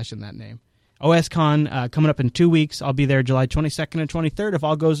GNU/ in that name. OSCon coming up in 2 weeks. I'll be there July 22nd and 23rd if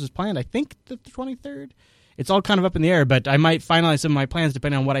all goes as planned. I think the 23rd. It's all kind of up in the air, but I might finalize some of my plans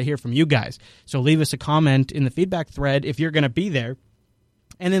depending on what I hear from you guys. So leave us a comment in the feedback thread if you're going to be there.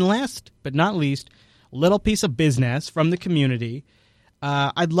 And then last but not least, little piece of business from the community.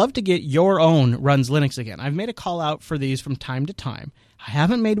 I'd love to get your own Runs Linux again. I've made a call out for these from time to time. I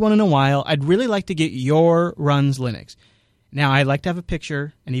haven't made one in a while. I'd really like to get your Runs Linux. Now, I'd like to have a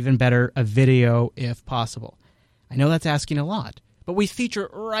picture, and even better, a video if possible. I know that's asking a lot, but we feature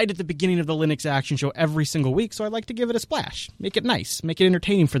right at the beginning of the Linux Action Show every single week, so I'd like to give it a splash. Make it nice. Make it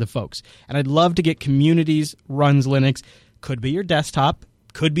entertaining for the folks. And I'd love to get communities Runs Linux. Could be your desktop.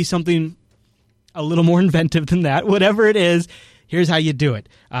 Could be something a little more inventive than that. Whatever it is, here's how you do it.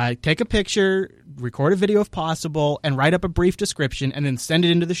 Take a picture, record a video if possible, and write up a brief description, and then send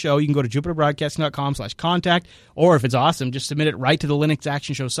it into the show. You can go to jupiterbroadcasting.com/contact, or if it's awesome, just submit it right to the Linux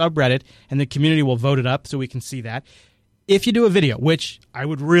Action Show subreddit, and the community will vote it up so we can see that. If you do a video, which I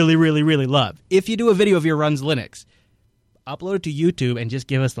would really, really, really love, if you do a video of your Runs Linux, upload it to YouTube and just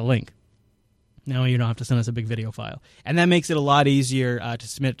give us the link. No, you don't have to send us a big video file. And that makes it a lot easier to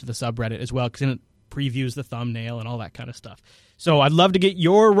submit to the subreddit as well, because then it previews the thumbnail and all that kind of stuff. So I'd love to get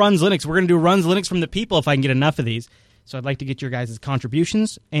your Runs Linux. We're going to do Runs Linux from the people if I can get enough of these. So I'd like to get your guys'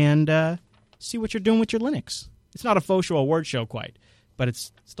 contributions and see what you're doing with your Linux. It's not a faux show award show quite, but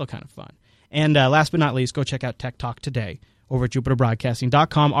it's still kind of fun. And last but not least, go check out Tech Talk Today over at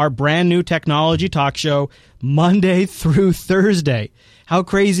jupiterbroadcasting.com, our brand new technology talk show, Monday through Thursday. How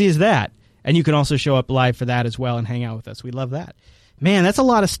crazy is that? And you can also show up live for that as well and hang out with us. We love that. Man, that's a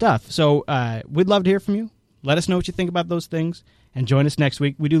lot of stuff. So we'd love to hear from you. Let us know what you think about those things. And join us next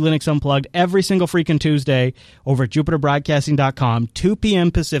week. We do Linux Unplugged every single freaking Tuesday over at jupiterbroadcasting.com, 2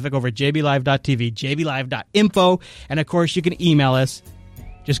 p.m. Pacific over at jblive.tv, jblive.info. And, of course, you can email us.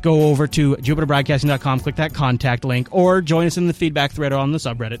 Just go over to jupiterbroadcasting.com, click that contact link, or join us in the feedback thread or on the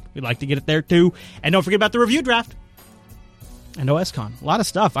subreddit. We'd like to get it there, too. And don't forget about the review draft. And OSCon. A lot of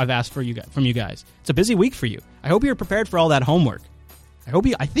stuff I've asked from you guys. It's a busy week for you. I hope you're prepared for all that homework.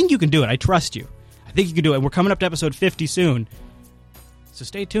 I think you can do it. I trust you. I think you can do it. We're coming up to episode 50 soon. So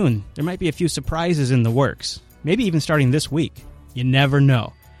stay tuned. There might be a few surprises in the works. Maybe even starting this week. You never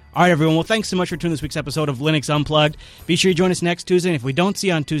know. All right, everyone. Well, thanks so much for tuning this week's episode of Linux Unplugged. Be sure you join us next Tuesday. And if we don't see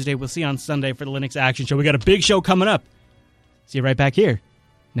you on Tuesday, we'll see you on Sunday for the Linux Action Show. We got a big show coming up. See you right back here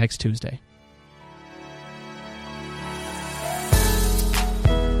next Tuesday.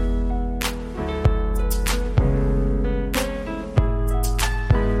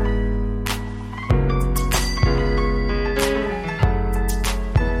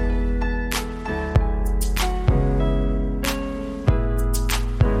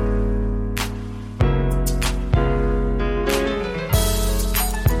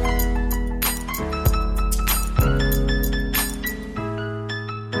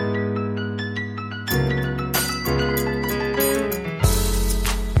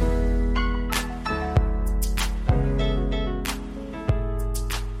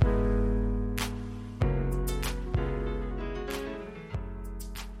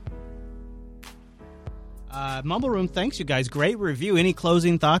 Mumble Room, thanks, you guys. Great review. Any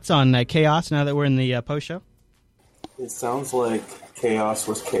closing thoughts on Chaos now that we're in the post show? It sounds like Chaos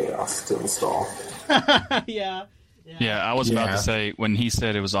was chaos to install. Yeah. Yeah, I was about to say, when he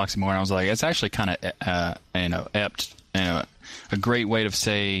said it was oxymoron, I was like, it's actually kind of, apt, a great way to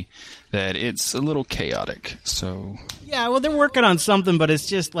say that it's a little chaotic. So Yeah, well, they're working on something, but it's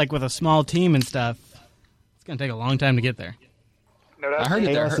just like with a small team and stuff. It's going to take a long time to get there. No, I heard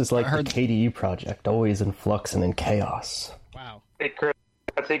chaos is like the KDE project, always in flux and in chaos. Wow. I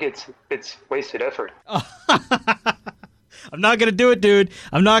think it's wasted effort. I'm not going to do it, dude.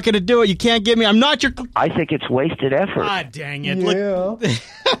 I'm not going to do it. You can't get me. I'm not your... I think it's wasted effort. God dang it. Yeah.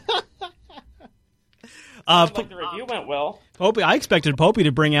 Like the review went well. Popey, I expected Popey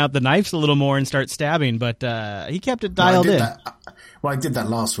to bring out the knives a little more and start stabbing, but he kept it dialed in. I did that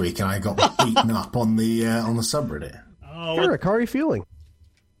last week, and I got beaten up on the subreddit. Oh, Eric, how are you feeling?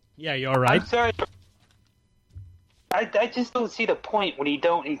 Yeah, you all right? I'm sorry. I just don't see the point when you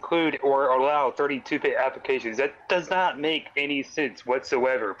don't include or allow 32-bit applications. That does not make any sense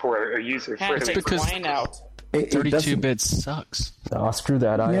whatsoever for a user. It's because 32-bit sucks. Oh, screw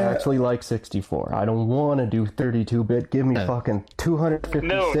that. I actually like 64. I don't want to do 32-bit. Give me fucking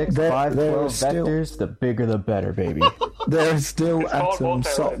 256, 512 vectors. The bigger the better, baby. There are still Atom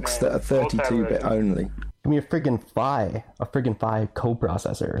socks that are 32-bit only. Give me a friggin' PHY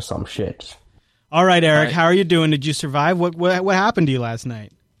coprocessor or some shit. All right, Eric, how are you doing? Did you survive? What happened to you last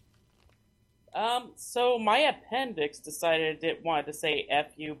night? So my appendix decided it wanted to say F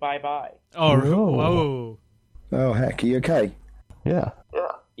you, bye-bye. Oh, whoa. Oh, heck, are you okay? Yeah.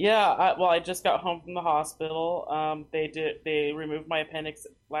 Yeah, I just got home from the hospital. They removed my appendix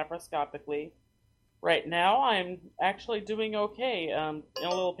laparoscopically. Right now, I'm actually doing okay. In a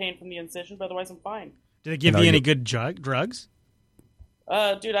little pain from the incision, but otherwise I'm fine. Did they give you any good drugs?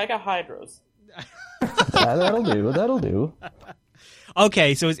 Dude, I got hydros. That'll do.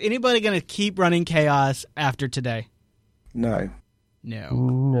 Okay, so is anybody going to keep running Chaos after today? No.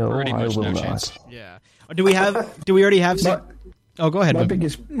 No, I will not. Yeah. Do we already have some... go ahead.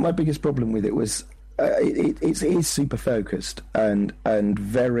 My biggest problem with it was it is super focused and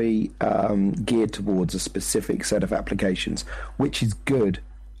very geared towards a specific set of applications, which is good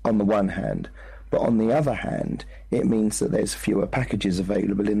on the one hand. But on the other hand, it means that there's fewer packages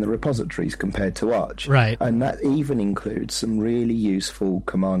available in the repositories compared to Arch. Right. And that even includes some really useful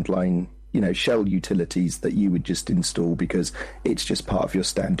command line, shell utilities that you would just install because it's just part of your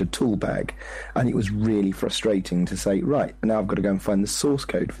standard tool bag. And it was really frustrating to say, right, now I've got to go and find the source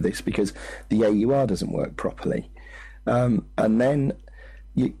code for this because the AUR doesn't work properly. And then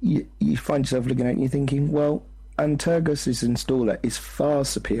you find yourself looking at it and you're thinking, well, Antergos' installer is far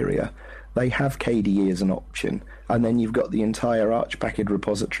superior. They have KDE as an option, and then you've got the entire Arch package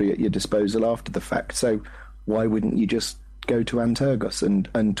repository at your disposal after the fact. So why wouldn't you just go to Antergos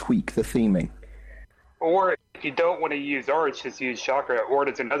and tweak the theming? Or if you don't want to use Arch, just use Chakra. Or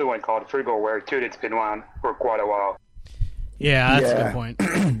there's another one called Frugalware too that's been around for quite a while. Yeah, that's a good point.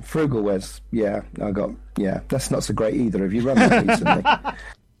 Frugalware's, that's not so great either. Have you run that recently?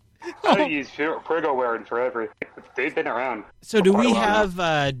 I haven't used Frugalware in forever. They've been around. So do we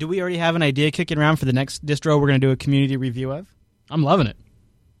already have an idea kicking around for the next distro we're going to do a community review of? I'm loving it.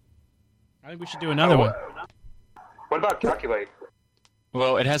 I think we should do another one. What about Calculate?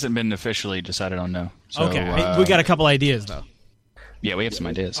 Well, it hasn't been officially decided on, no. So, okay, we got a couple ideas, though. Yeah, we have some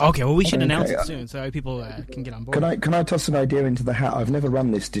ideas. Okay, well, we should announce it soon so people can get on board. Can I toss an idea into the hat? I've never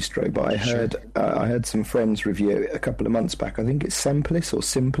run this distro, but I heard some friends review it a couple of months back. I think it's Simplis or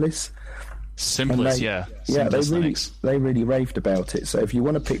Simplis. Simplis, yeah. Yeah, they really raved about it. So if you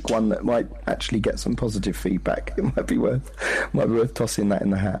want to pick one that might actually get some positive feedback, it might be worth tossing that in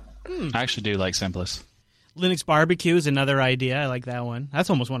the hat. I actually do like Simplis. Linux Barbecue is another idea. I like that one. That's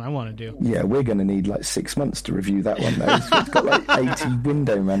almost one I want to do. Yeah, we're going to need like 6 months to review that one, though. It's got like 80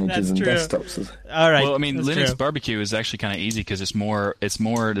 window managers and desktops. All right. Well, I mean, Linux Barbecue is actually kind of easy because it's more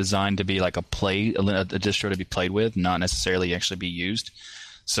designed to be like a distro to be played with, not necessarily actually be used.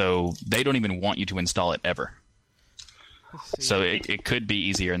 So they don't even want you to install it ever. So it could be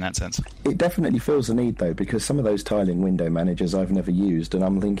easier in that sense. It definitely feels a need, though, because some of those tiling window managers I've never used, and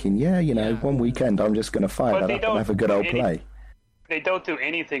I'm thinking, one weekend I'm just going to fire that up and have a good old play. They don't do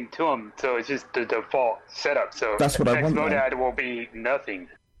anything to them, so it's just the default setup. So that's what I want. Xmonad will be nothing.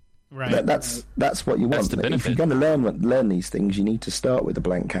 Right. That's what you want. If you're going to learn these things, you need to start with a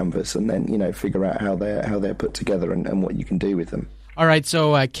blank canvas and then figure out how they're put together and what you can do with them. All right,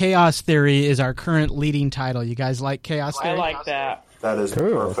 so Chaos Theory is our current leading title. You guys like Chaos Theory? I like that. That is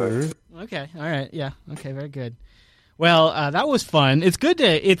perfect. Okay, all right, yeah. Okay, very good. Well, that was fun.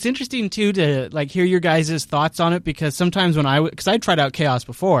 It's interesting too to like hear your guys' thoughts on it, because sometimes because I tried out Chaos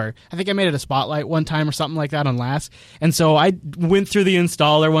before. I think I made it a spotlight one time or something like that on LAS. And so I went through the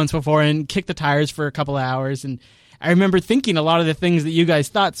installer once before and kicked the tires for a couple of hours. And I remember thinking a lot of the things that you guys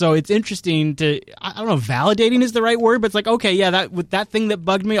thought. So it's interesting I don't know, validating is the right word, but it's like, okay, yeah, that thing that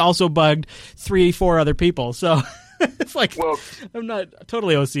bugged me also bugged 3-4 other people. So it's like, well, I'm not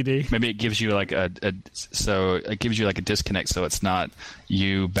totally OCD. Maybe it gives you like a disconnect, so it's not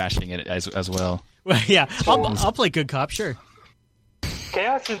you bashing it as well. Well, yeah, I'll play good cop, sure.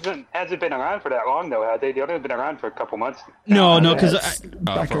 Chaos hasn't been around for that long, though, have they? They've only been around for a couple months. No, because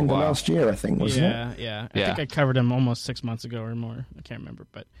back in the last year, I think, wasn't it? Yeah. I think I covered them almost 6 months ago or more. I can't remember,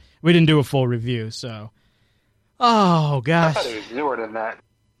 but we didn't do a full review, so. Oh gosh, I thought it was newer than that.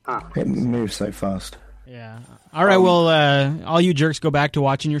 Huh. It moves so fast. Yeah. All right. Well, all you jerks, go back to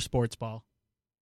watching your sports ball.